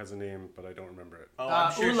Rancor has a name, but I don't remember it. Oh,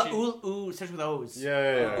 I'm sure Ula, starts with O's.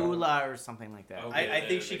 Yeah. Or Ula or something like that. Okay. I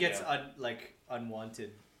think she there gets we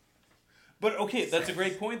unwanted. But okay, that's a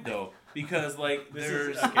great point though, because like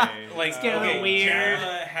there's okay. like It's getting a little weird.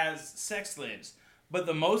 Chandler has sex slaves, but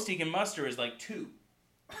the most he can muster is like 2.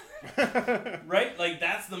 Right? Like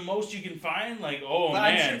that's the most you can find. Like, oh But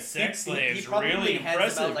I'm man, sure sex he slaves probably really hands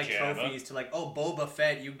impressive. out like Jabba. trophies to like, oh, Boba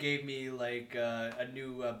Fett, you gave me like a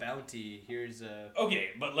new bounty. Here's a. Okay,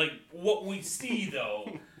 but like what we see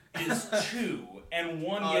though is 2, and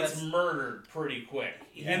one Oh, gets that's- murdered pretty quick,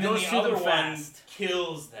 He and then goes the through other them one fast.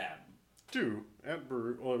 kills them. Dude, Aunt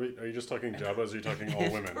Beru. Well, wait, are you just talking Jabba's or are you talking all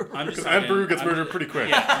women? I'm just Because Aunt saying- Beru gets I'm- murdered pretty quick.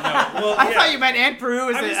 Yeah, no, well, I yeah. thought you meant Aunt Beru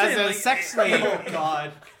as I'm a, just as saying, a like, sex slave. Oh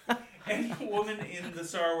God. Any woman in the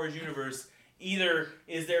Star Wars universe either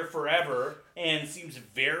is there forever and seems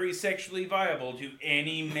very sexually viable to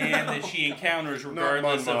any man that she encounters, Not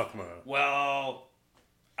regardless Mon of. Mothma. Well,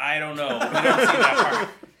 I don't know. We don't see that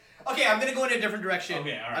part. Okay, I'm gonna go in a different direction.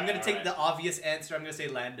 Okay, all right, I'm gonna all take right. the obvious answer. I'm gonna say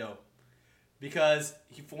Lando, because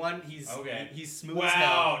for one, he's Okay. he's smooth as hell.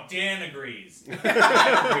 Wow, Dan agrees.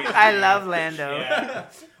 I love Lando. Yeah.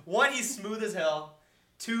 One, he's smooth as hell.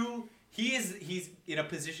 2, he's in a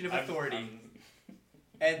position of authority.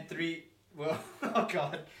 And 3, well, oh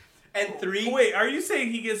God. And 3, Wait, are you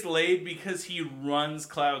saying he gets laid because he runs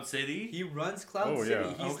Cloud City? he runs Cloud Oh, City.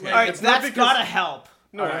 yeah. He's Okay. like, All right, It's not that's because- gotta help.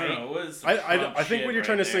 No, I don't know. What is I think what you're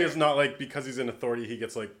trying to say there. is not like because he's in authority he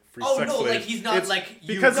gets like free oh sex no, slaves. like he's not It's like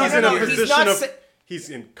you. because No, he's no, in no, a he's position not of sa- he's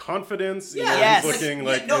in confidence. Yeah, you know, yes. he's looking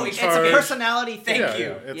Like, like no, in it's a charge. Personality thing. Thank Yeah, you.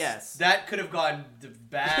 yeah, it's- Yes. That could have gone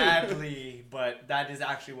badly, but that is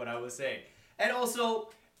actually what I was saying. And also,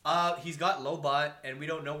 he's got Lobot, and we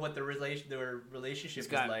don't know what their relationship He's is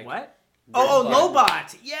got like. what? Oh, Lobot.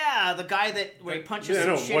 Lobot. Yeah, the guy that where he punches Yeah,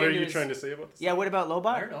 some no. shit What are into you his- trying to say about this? Yeah, what about I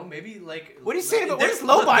Lobot? don't know. Maybe like. What are you saying about- what they're- does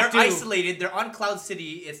Lobot They're do? isolated. They're on Cloud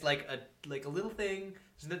City. It's like a little thing.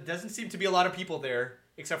 There doesn't seem to be a lot of people there,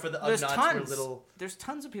 except for the There's Ugnaughts who are tons. little. There's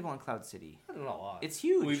tons of people in Cloud City. I don't know a lot. It's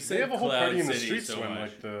huge. We've They said have a whole Cloud party in the City streets so when much.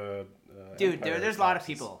 like the Dude, Empire there's a lot of collapses.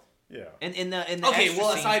 people. Yeah. In the Okay, extra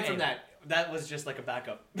well, scenes, aside from anyway. that was just like a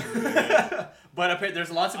backup. But apparently, there's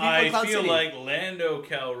lots of people in I Cloud feel City. like Lando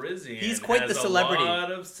Calrissian He's quite has the celebrity. a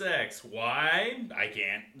lot of sex. Why? I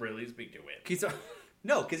can't really speak to it. He's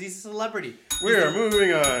no, because he's a celebrity. We are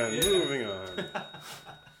moving on. Yeah. Moving on.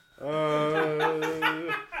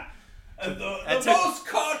 The That's most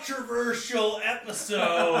controversial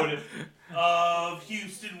episode of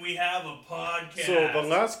Houston, we have a podcast. So the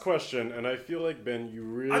last question, and I feel like Ben, you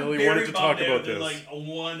I'm really very wanted to talk bummed out about that, this. Like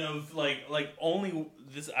one of like only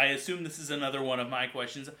this. I assume this is another one of my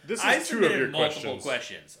questions. This is I 2 of submitted your multiple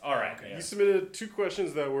questions. All right. Okay. You submitted 2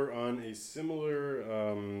 questions that were on a similar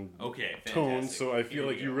Okay. tone, Fantastic. so I feel Here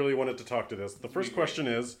like we you go. really wanted to talk to this. The first Be great. question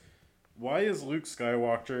is, why is Luke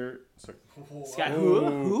Skywalker? Sorry, Scott,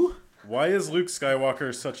 who? why is Luke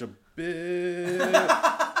Skywalker such a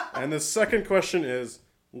bitch? And the second question is,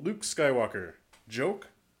 Luke Skywalker, joke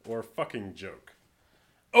or fucking joke?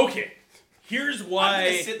 Okay. Here's I'm why.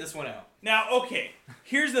 gonna sit this one out. Now, okay,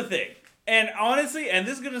 here's the thing. And honestly, and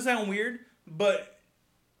this is going to sound weird, but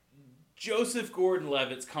Joseph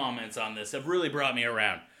Gordon-Levitt's comments on this have really brought me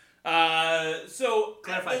around. So,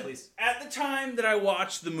 Clarify, please. At the time that I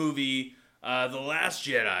watched the movie The Last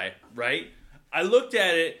Jedi, right, I looked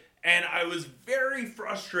at it and I was very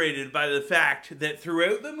frustrated by the fact that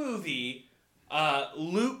throughout the movie,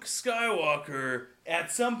 Luke Skywalker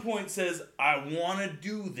at some point says, I want to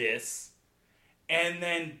do this, and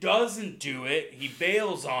then doesn't do it. He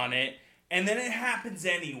bails on it, and then it happens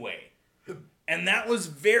anyway. And that was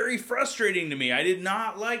very frustrating to me. I did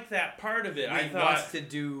not like that part of it. I He thought wants to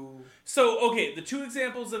do. so. Okay, the 2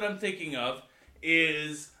 examples that I'm thinking of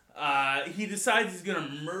is he decides he's gonna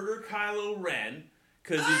murder Kylo Ren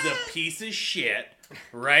because he's a piece of shit,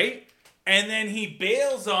 right? And then he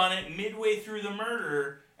bails on it midway through the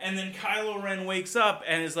murder, and then Kylo Ren wakes up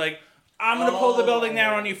and is like, I'm gonna pull the building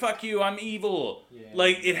down on you, fuck you, I'm evil. Yeah.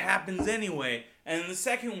 Like, it happens anyway. And then the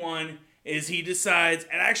second one is he decides,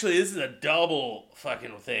 and actually this is a double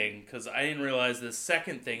fucking thing, because I didn't realize the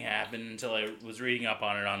second thing happened until I was reading up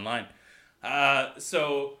on it online.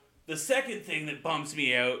 So, the second thing that bumps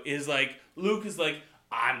me out is like, Luke is like,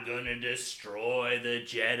 I'm gonna destroy the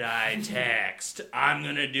Jedi text. I'm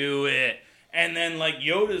gonna do it. And then like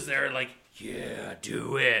Yoda's there like, yeah,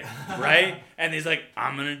 do it. Right? And he's like,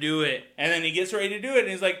 I'm gonna do it. And then he gets ready to do it and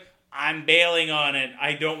he's like, I'm bailing on it.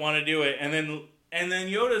 I don't want to do it. And then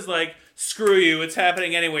Yoda's like, screw you. It's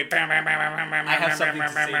happening anyway. I have something to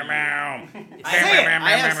say to you. I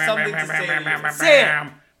have something to say to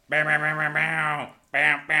you.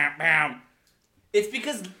 Say it. It's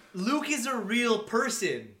because Luke is a real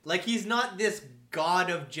person. Like, he's not this god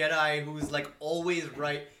of Jedi who's, like, always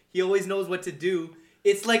right. He always knows what to do.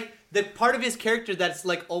 It's like the part of his character that's,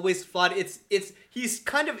 like, always fought. He's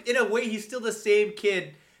kind of, in a way, he's still the same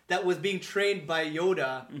kid that was being trained by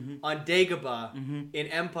Yoda on Dagobah in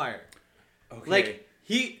Empire. Okay. Like,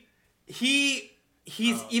 he's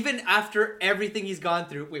even after everything he's gone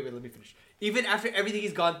through. Wait, let me finish. Even after everything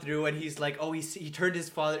he's gone through, and he's like, oh, he turned his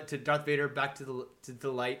father to Darth Vader back to the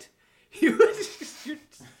light. Your face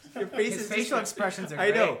His is facial expressions are I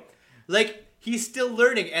great. know, like he's still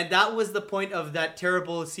learning, and that was the point of that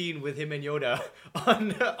terrible scene with him and Yoda on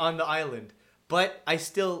the island. But I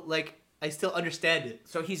still understand it.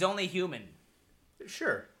 So he's only human.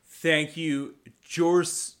 Sure. Thank you,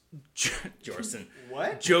 Jorson.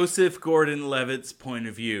 What? Joseph Gordon-Levitt's point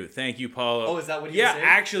of view. Thank you, Paulo. Oh, is that what he Yeah, was saying?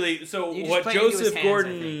 actually, so You just what played into his Joseph hands, I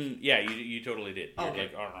Gordon... think. Yeah, you totally did. You're Okay.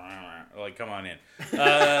 like, come on in.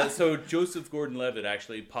 So Joseph Gordon-Levitt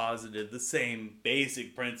actually posited the same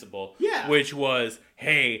basic principle, Yeah. which was,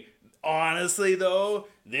 hey, honestly, though,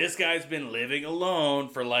 this guy's been living alone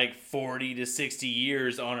for like 40 to 60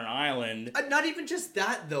 years on an island. Not even just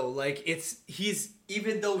that though. Like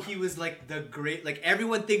even though he was like the great, like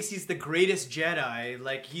everyone thinks he's the greatest Jedi.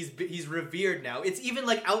 Like he's revered now. It's even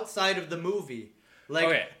like outside of the movie. Like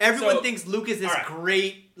Okay, everyone so- thanks Luke is this alright.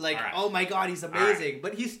 great. Like Alright. oh my god, he's amazing.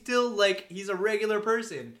 But he's still like he's a regular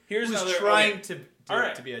person. Here's who's another- trying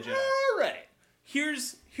okay. to be a Jedi. All right.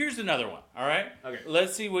 Here's another one. All right. Okay.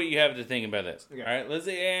 Let's see what you have to think about this. Okay. All right. Let's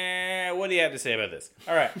see. What do you have to say about this?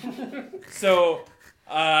 All right. So,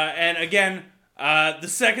 and again, the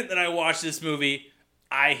second that I watched this movie,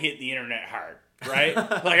 I hit the internet hard. Right.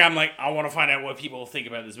 I'm like, I want to find out what people think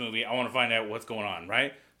about this movie. I want to find out what's going on.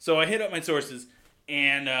 Right. So I hit up my sources,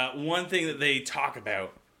 and one thing that they talk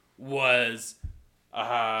about was,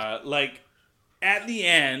 like, at the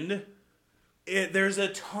end. There's a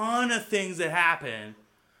ton of things that happen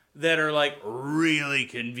that are like really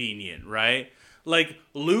convenient, right? Like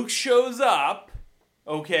Luke shows up,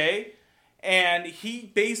 okay, and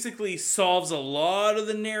he basically solves a lot of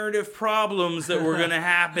the narrative problems that were going to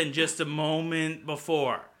happen just a moment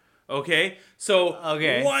before, okay? So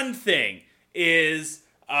one thing is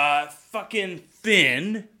fucking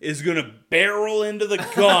Finn is going to barrel into the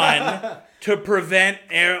gun to prevent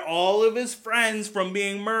all of his friends from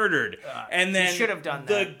being murdered. And then should have done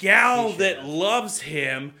the that. gal that loves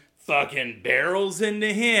him fucking barrels into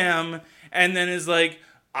him and then is like,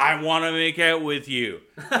 I want to make out with you.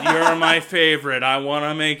 You're my favorite. I want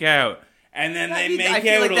to make out. And then they make I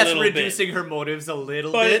feel out like a that's little reducing bit. her motives a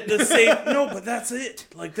little But bit. at the same, no, but that's it.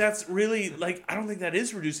 Like, that's really, like, I don't think that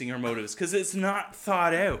is reducing her motives because it's not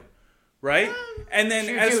thought out. Right? And then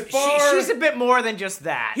Dude, she's a bit more than just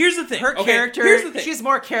that. Here's the thing. Her Okay, character, here's the thing. she's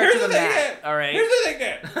more character Here's the than thing, that. Dan. All right. Here's the thing,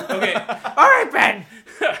 Dan. Okay. All right,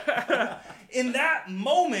 Ben. In that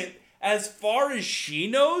moment, as far as she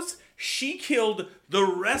knows, she killed the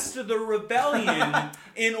rest of the rebellion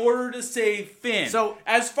in order to save Finn. So-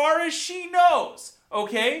 as far as she knows,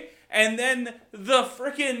 okay? And then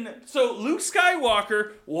so Luke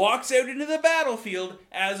Skywalker walks out into the battlefield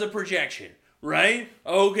as a projection, right?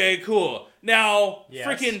 Okay, cool. Now, Yes.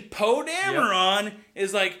 freaking Poe Dameron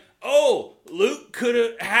is like, oh, Luke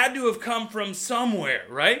had to have come from somewhere,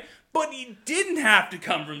 right? But he didn't have to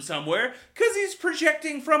come from somewhere because he's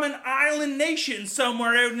projecting from an island nation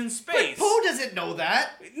somewhere out in space. Poe doesn't know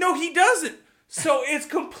that. No, he doesn't. So it's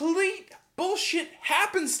complete bullshit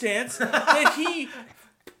happenstance that he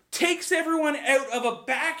takes everyone out of a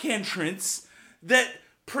back entrance that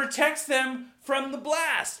protects them from the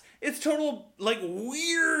blast. It's total, like,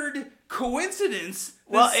 weird coincidence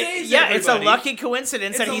that saves it's a everybody. lucky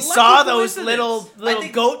coincidence It's that a he lucky saw those coincidence. little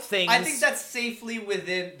goat things. I think that's safely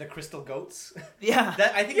within the crystal goats. yeah.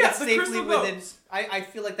 I think Yeah, that's the safely crystal within. goats. I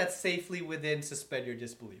feel like that's safely within suspend your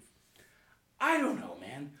disbelief. I don't know,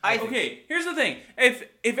 man. I- Okay, here's the thing.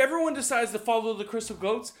 If everyone decides to follow the crystal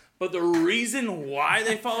goats, but the reason why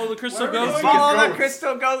they follow the crystal Where are we goats... going? Follow the Goats.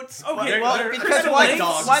 crystal goats. Okay, well, they're because crystal why, lynx.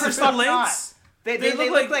 why the Crystal fuck lynx. not? They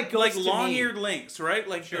look like goats to me. long-eared lynx, right?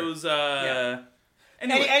 Like those.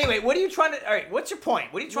 Anyway, Anyway, what are you trying to? All right, what's your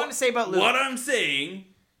point? What are you trying to say about Luke? what I'm saying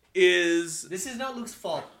is This is not Luke's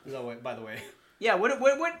fault, by the way. Yeah, what?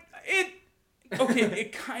 it. Okay,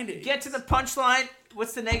 it kind of Get to the punchline.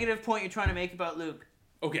 What's the negative point you're trying to make about Luke?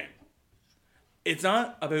 Okay, it's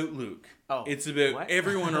not about Luke. Oh, it's about what?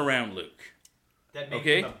 everyone around Luke. That makes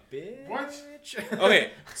Okay. him a bitch. What?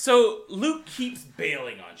 Okay, so Luke keeps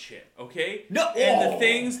bailing on shit, okay? No. And the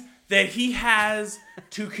things that he has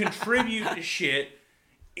to contribute to shit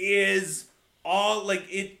is all, like,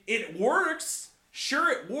 it works.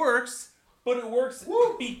 Sure, it works, but it works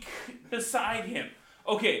beside him.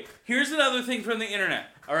 Okay, here's another thing from the internet,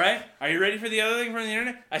 all right? Are you ready for the other thing from the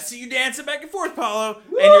internet? I see you dancing back and forth, Paulo,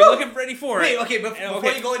 and you're looking ready for it. Wait, okay,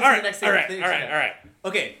 before you go into the next thing. All right.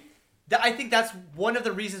 Okay, I think that's one of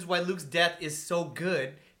the reasons why Luke's death is so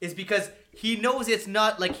good, is because he knows it's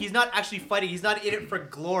not, like, he's not actually fighting. He's not in it for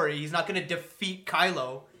glory. He's not going to defeat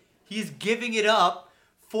Kylo. He's giving it up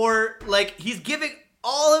for, like, he's giving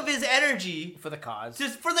all of his energy For the cause.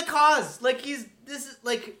 just for the cause. Like, he's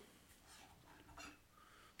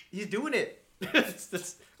doing it.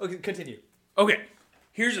 Okay, continue. Okay,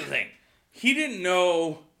 here's the thing. He didn't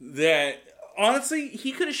know that, honestly,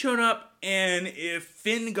 he could have shown up, and if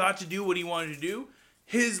Finn got to do what he wanted to do,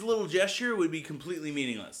 his little gesture would be completely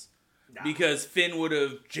meaningless. Because Finn would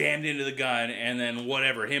have jammed into the gun, and then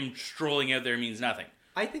whatever, him strolling out there means nothing.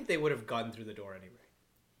 I think they would have gone through the door anyway.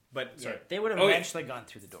 But, sorry. They would have Okay. eventually gone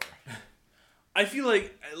through the door. I feel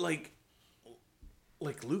like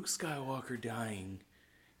Luke Skywalker dying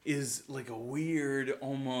is like a weird,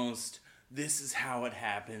 almost, this is how it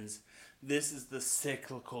happens. This is the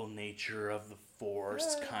cyclical nature of the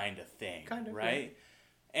Force kind of thing, right?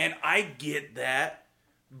 Yeah. And I get that,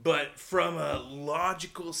 but from a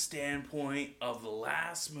logical standpoint of the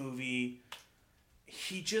last movie,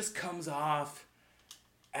 he just comes off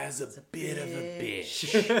as a bit of a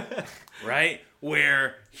bitch, right?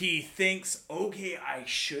 Where he thinks, okay, I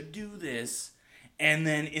should do this, and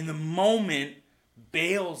then in the moment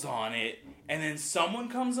bails on it, and then someone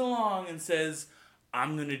comes along and says,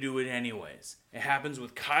 I'm gonna do it anyways. It happens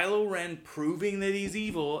with Kylo Ren proving that he's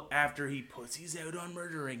evil after he pussies out on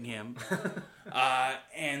murdering him.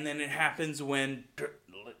 And then it happens when,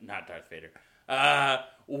 not Darth Vader,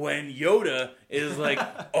 when Yoda is like,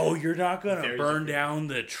 oh, you're not gonna burn down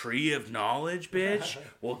the tree of knowledge, bitch?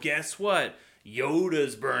 Well, guess what?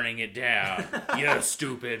 Yoda's burning it down, you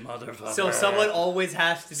stupid motherfucker. So someone always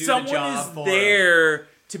has to do the job Someone is there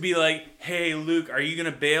to be like, hey, Luke, are you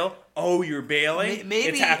going to bail? Oh, you're bailing? Maybe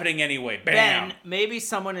it's happening anyway. Bam! Ben, maybe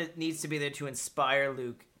someone needs to be there to inspire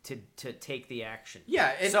Luke to take the action.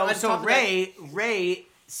 Yeah, and So on top of Ray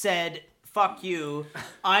said, "Fuck you!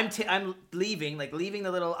 I'm leaving, leaving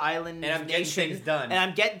the little island And I'm getting nation, things done. and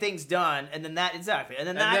I'm getting things done." And then that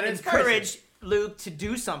then that it's encouraged Luke to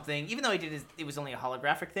do something, even though it was only a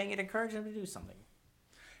holographic thing. It encouraged him to do something.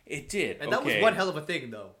 It did. And that was one hell of a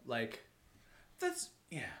thing, though. Like, That's,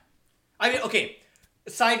 yeah. I mean, okay.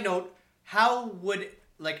 Side note, how would,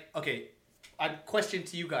 like, okay, a question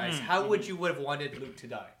to you guys. How would you would have wanted Luke to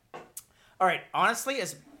die? All right, honestly,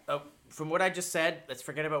 from what I just said, let's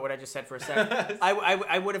forget about what I just said for a second.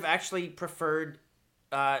 I would have actually preferred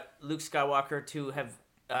Luke Skywalker to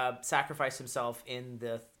have sacrificed himself in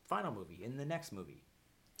the final movie, in the next movie.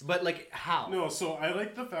 But, like, how? No, so I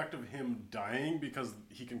like the fact of him dying because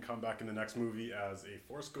he can come back in the next movie as a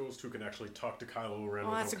Force ghost who can actually talk to Kylo Ren.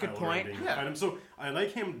 Oh, that's a good Kylo point. Ren being Yeah. behind him. So I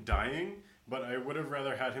like him dying, but I would have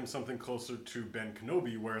rather had him something closer to Ben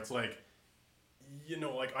Kenobi, where it's like, you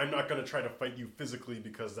know, like, I'm not going to try to fight you physically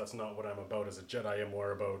because that's not what I'm about as a Jedi. I'm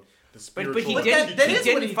more about the spiritual. But he But didn't. that He is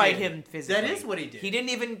what didn't he fight did. him physically. That is what he did. He didn't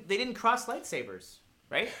even. They didn't cross lightsabers,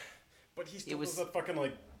 right? But he still It was- does that fucking,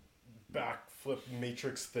 like, backflip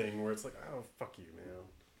Matrix thing where it's like, oh, fuck you, man.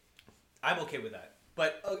 I'm okay with that.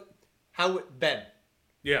 But, how would, Ben,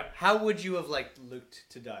 Yeah. how would you have liked Luke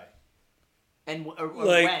to die? And or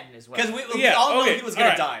Like- when as well. Because we all know he was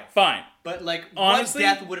going to die. Fine. But, like, Honestly,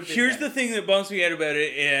 what death would have been here's better? the thing that bums me out about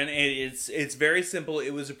it, and it's very simple.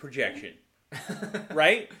 It was a projection,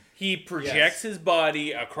 right? He projects his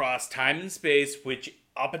body across time and space, which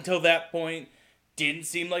up until that point didn't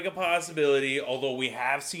seem like a possibility. Although we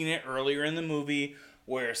have seen it earlier in the movie,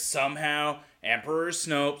 where somehow Emperor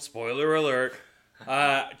Snoke, spoiler alert,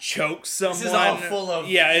 chokes someone. This is all full of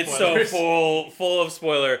it's spoilers. so full of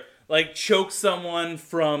spoiler. Like, choke someone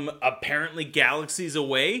from apparently galaxies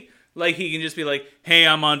away. Like, he can just be like, hey,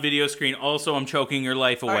 I'm on video screen. Also, I'm choking your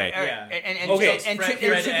life away. All right, Yeah. And Okay.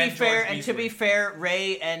 to be fair,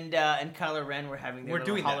 Ray and Kylo Ren were having their We're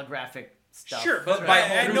little doing that. holographic stuff. Sure, but Right.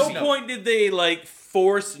 at no point did they, like,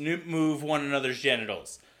 force move one another's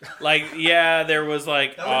genitals. Like, yeah, there was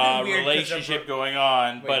like That would've been a weird 'cause relationship going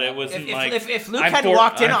on, but it wasn't like if Luke hadn't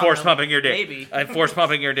walked in I'm on force him, pumping your dick. maybe. I'm force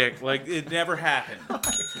pumping your dick. Like it never happened,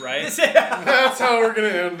 right? That's how we're gonna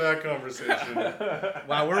end that conversation.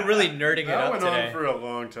 Wow, we're really nerding it That up went today. on for a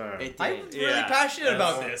long time. I'm really Yeah. passionate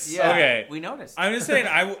about this. Yeah, Okay. we noticed. I'm just saying.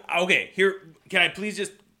 Okay. Here, can I please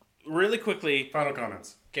just really quickly? Final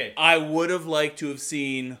comments. Okay. I would have liked to have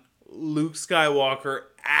seen Luke Skywalker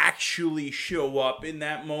actually show up in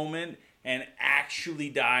that moment and actually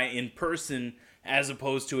die in person, as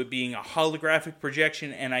opposed to it being a holographic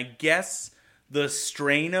projection. And I guess the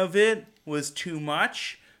strain of it was too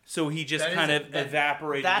much, so he just That is kind a- of that-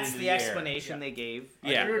 evaporated. That's into the air. explanation they gave.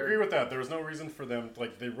 Yeah. I do agree with that. There was no reason for them,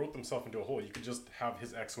 like, they wrote themselves into a hole. You could just have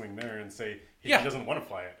his X-Wing there and say he Yeah. doesn't want to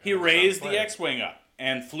fly it. He And raised fly the it. X-Wing up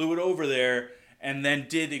and flew it over there and then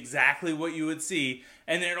did exactly what you would see.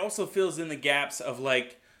 And then it also fills in the gaps of,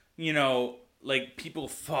 like, you know, like people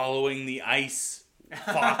following the ice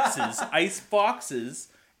foxes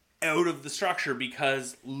out of the structure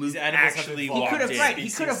because Luke animals have actually evolved. walked Could have in. right. He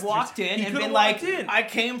could have walked in He and could been have like, walked in. "I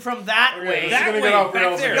came from that Okay, way." this is That gonna way, get off back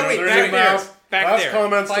rails there. again. No, wait, There's back any there. last Back there.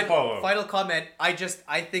 comments to follow. Final comment. I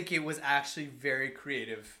think it was actually very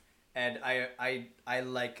creative, and I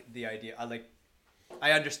like the idea.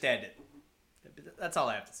 I understand it. That's all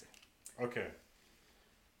I have to say. Okay.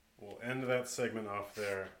 We'll end that segment off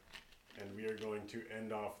there, and we are going to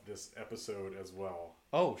end off this episode as well.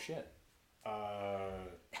 Oh shit.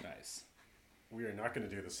 Nice. We are not going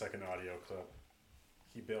to do the second audio clip.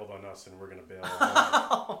 He bailed on us, and we're going to bail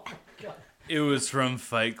on him. It was from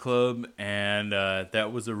Fight Club, and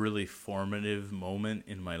that was a really formative moment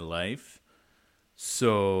in my life.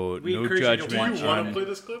 So We no encourage you to judgment. Do watch you it. want to play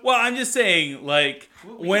this clip? Well, I'm just saying, like,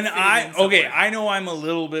 We when can fit it in somewhere. I know I'm a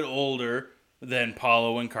little bit older than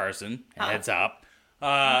Paulo and Carson. Heads up.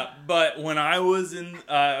 But when I was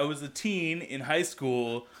a teen in high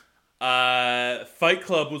school, Fight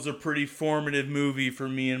Club was a pretty formative movie for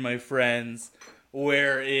me and my friends,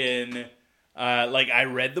 wherein, like, I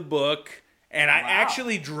read the book, and I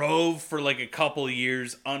actually drove for, like, a couple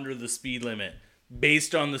years under the speed limit,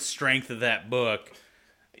 based on the strength of that book.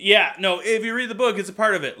 Yeah, no, if you read the book, it's a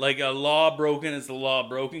part of it. Like, a law broken is the law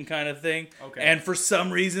broken kind of thing. Okay. And for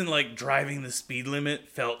some reason, like, driving the speed limit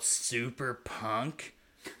felt super punk.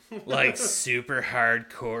 Like, super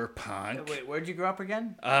hardcore punk. Wait, where'd you grow up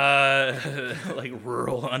again? Like,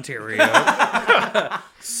 rural Ontario.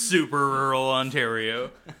 Super rural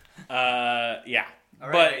Ontario. Yeah.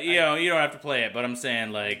 right, But, you know, you don't have to play it. But I'm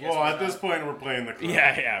saying, like... Well, at this point, we're playing the clip.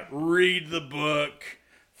 Yeah. Read the book,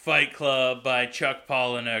 Fight Club by Chuck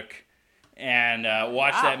Palahniuk, and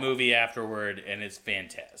watch that movie afterward, and it's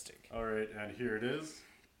fantastic. All right, and here it is.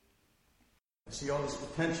 I see all this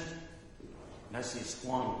potential, and I see it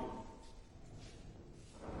squandered.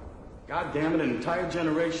 God damn it, an entire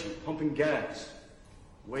generation pumping gas,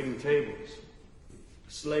 waiting tables,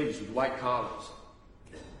 slaves with white collars.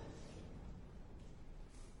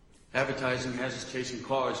 Advertising has us chasing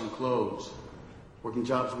cars and clothes, working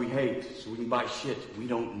jobs we hate so we can buy shit we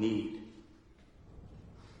don't need.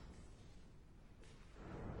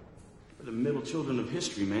 We're the middle children of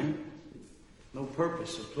history, man. No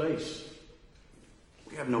purpose or place.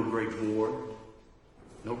 We have no Great War,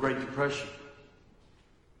 no Great Depression.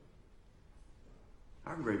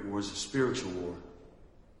 Our Great War is a spiritual war.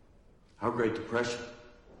 Our Great Depression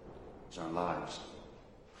is our lives.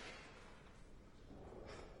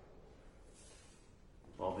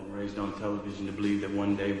 We've all been raised on television to believe that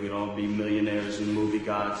one day we'd all be millionaires and movie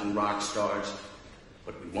gods and rock stars,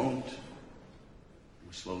 but we won't.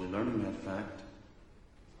 We're slowly learning that fact.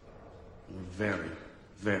 And we're very,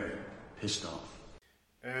 very pissed off.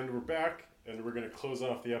 And we're back, and we're going to close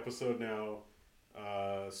off the episode now.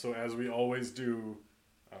 So as we always do,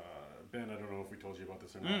 Ben, I don't know if we told you about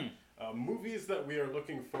this or not. Movies that we are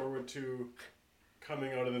looking forward to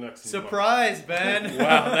coming out of the next month. Surprise, Ben.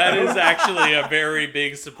 Wow, that is actually a very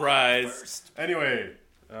big surprise. Anyway,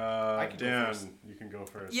 can go Dan, first. you can go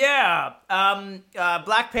first. Yeah,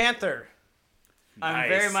 Black Panther. I'm Nice.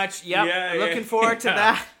 very much Yeah, looking yeah, forward to yeah.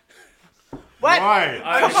 that. What? Why?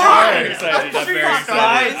 I'm on! excited. I'm very Come on, excited.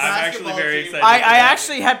 guys. I'm actually very excited. I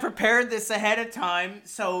actually had prepared this ahead of time,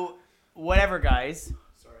 so whatever, guys.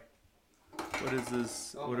 Sorry. What is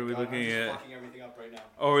this? Oh what my are we God, looking I'm just at? fucking everything up right now.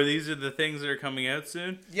 Oh, these are the things that are coming out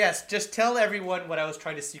soon? Yes, just tell everyone what I was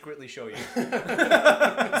trying to secretly show you.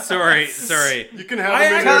 Sorry. You can have I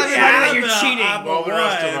them in tell your everybody chat. that you're cheating. While the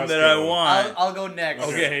rest of us that I go. want. I'll go next.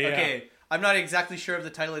 Okay, yeah. Okay. I'm not exactly sure of the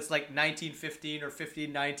title. It's like 1915 or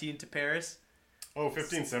 1519 to Paris. Oh,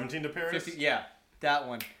 1517 to Paris? 50, yeah, that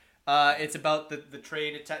one. It's about the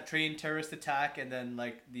train terrorist attack, and then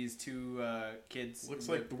like these two kids. Looks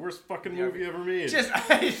like the worst fucking movie ever made. Just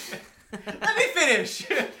let me finish.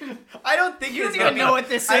 I don't think You don't even know what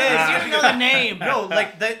this is. You don't know the name. No,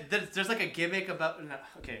 like there's like a gimmick about. No,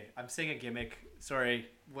 okay, I'm saying a gimmick. Sorry,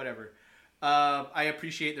 whatever. I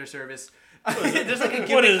appreciate their service. There's like a gimmick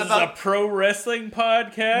What is about a pro wrestling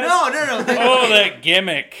podcast? No. Oh, that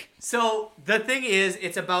gimmick. So the thing is,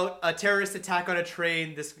 it's about a terrorist attack on a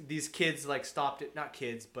train. These kids like stopped it. Not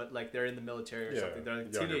kids, but like they're in the military or something. They're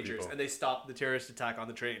like younger teenagers, people. and they stopped the terrorist attack on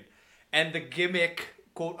the train. And the gimmick,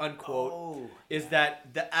 quote unquote, is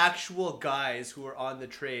that the actual guys who are on the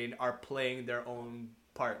train are playing their own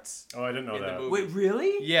parts. Oh, I didn't know in the that. movie. Wait,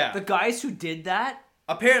 really? Yeah. The guys who did that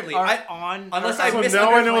Apparently, are I on. unless are- I So misunderstood.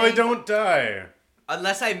 now I know they don't die.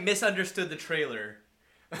 Unless I misunderstood the trailer,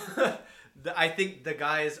 I think the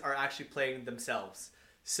guys are actually playing themselves.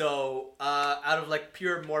 So, out of like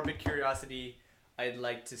pure morbid curiosity, I'd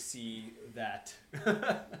like to see that.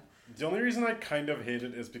 The only reason I kind of hate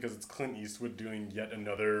it is because it's Clint Eastwood doing yet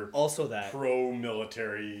another Also, that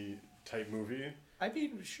pro-military type movie. I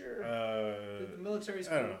mean, sure, the military's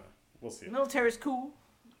I don't cool. know. We'll see. The military's cool.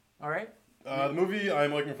 All right. The movie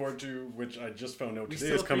I'm looking forward to, which I just found out We today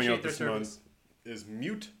still is coming out appreciate this their month, service. is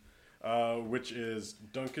Mute, which is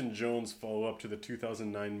Duncan Jones' follow-up to the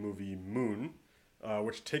 2009 movie Moon,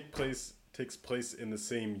 which takes place in the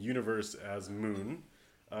same universe as Moon,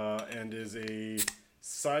 and is a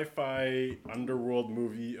sci-fi underworld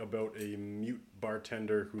movie about a mute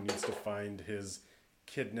bartender who needs to find his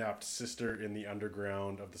kidnapped sister in the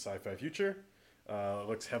underground of the sci-fi future. It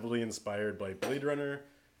looks heavily inspired by Blade Runner,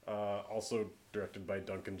 also directed by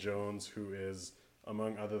Duncan Jones, who is,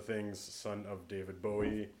 among other things, son of David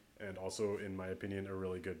Bowie, and also, in my opinion, a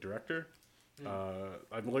really good director.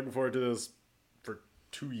 I've been looking forward to this for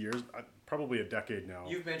 2 years, probably a decade now.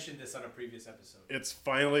 You've mentioned this on a previous episode. It's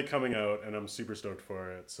finally coming out, and I'm super stoked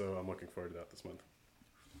for it, so I'm looking forward to that this month.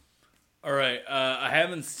 All right, I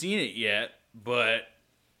haven't seen it yet, but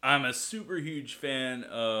I'm a super huge fan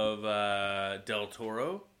of Del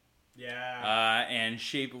Toro Yeah. and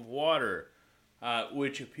Shape of Water,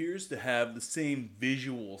 which appears to have the same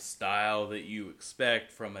visual style that you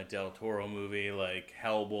expect from a Del Toro movie, like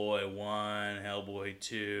Hellboy 1, Hellboy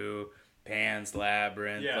 2, Pan's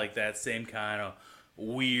Labyrinth, Yeah. like that same kind of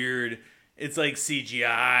weird. It's like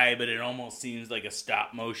CGI, but it almost seems like a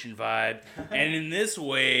stop motion vibe. And in this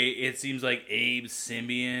way, it seems like Abe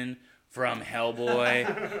Symbian from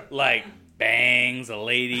Hellboy, like bangs a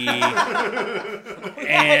lady, and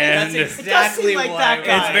That's exactly like why that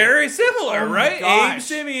guy. it's very similar, Oh my right?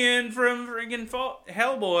 gosh. Abe Symbian from friggin'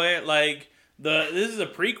 Hellboy, like this is a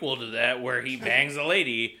prequel to that where he bangs a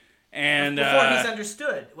lady, and Before he's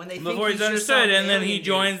understood. When they think before he's just understood, some and then he alien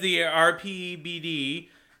joins the RPBD,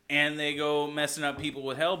 and they go messing up people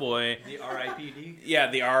with Hellboy. The R.I.P.D.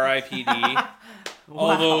 Yeah, the RIPD.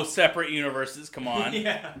 Although separate universes, come on.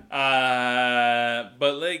 Yeah.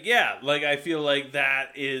 But like, yeah, like I feel like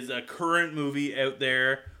that is a current movie out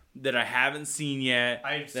there that I haven't seen yet,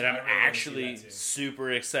 I that I'm really wanna see actually that too.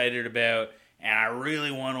 super excited about, and I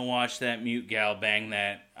really want to watch that mute gal bang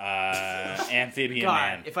that amphibian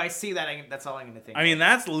God, man. if I see that, that's all I'm going to think. I mean,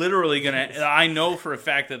 that's literally gonna. I know for a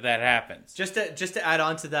fact that happens. Just to add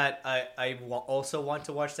on to that, I also want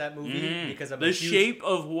to watch that movie because I'm The a huge, Shape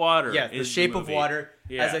of Water. Yeah, The is Shape of movie. Water.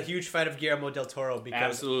 Yeah. As a huge fan of Guillermo del Toro, because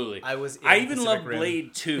Absolutely. I was. I in even Pacific love Rim.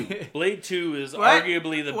 Blade 2. Blade 2 is What?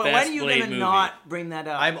 arguably the Why best are you Blade gonna movie. not bring that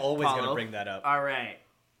up? I'm always Paulo? gonna bring that up. All right,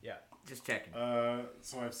 Yeah. just checking.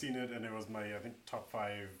 So I've seen it, and it was my, I think, top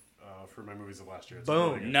 5 for my movies of last year. It's Boom.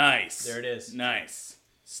 really good. Nice. There it is. Nice.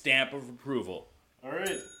 Stamp of approval. All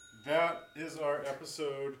right, that is our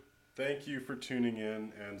episode. Thank you for tuning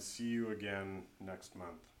in, and see you again next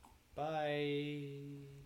month. Bye.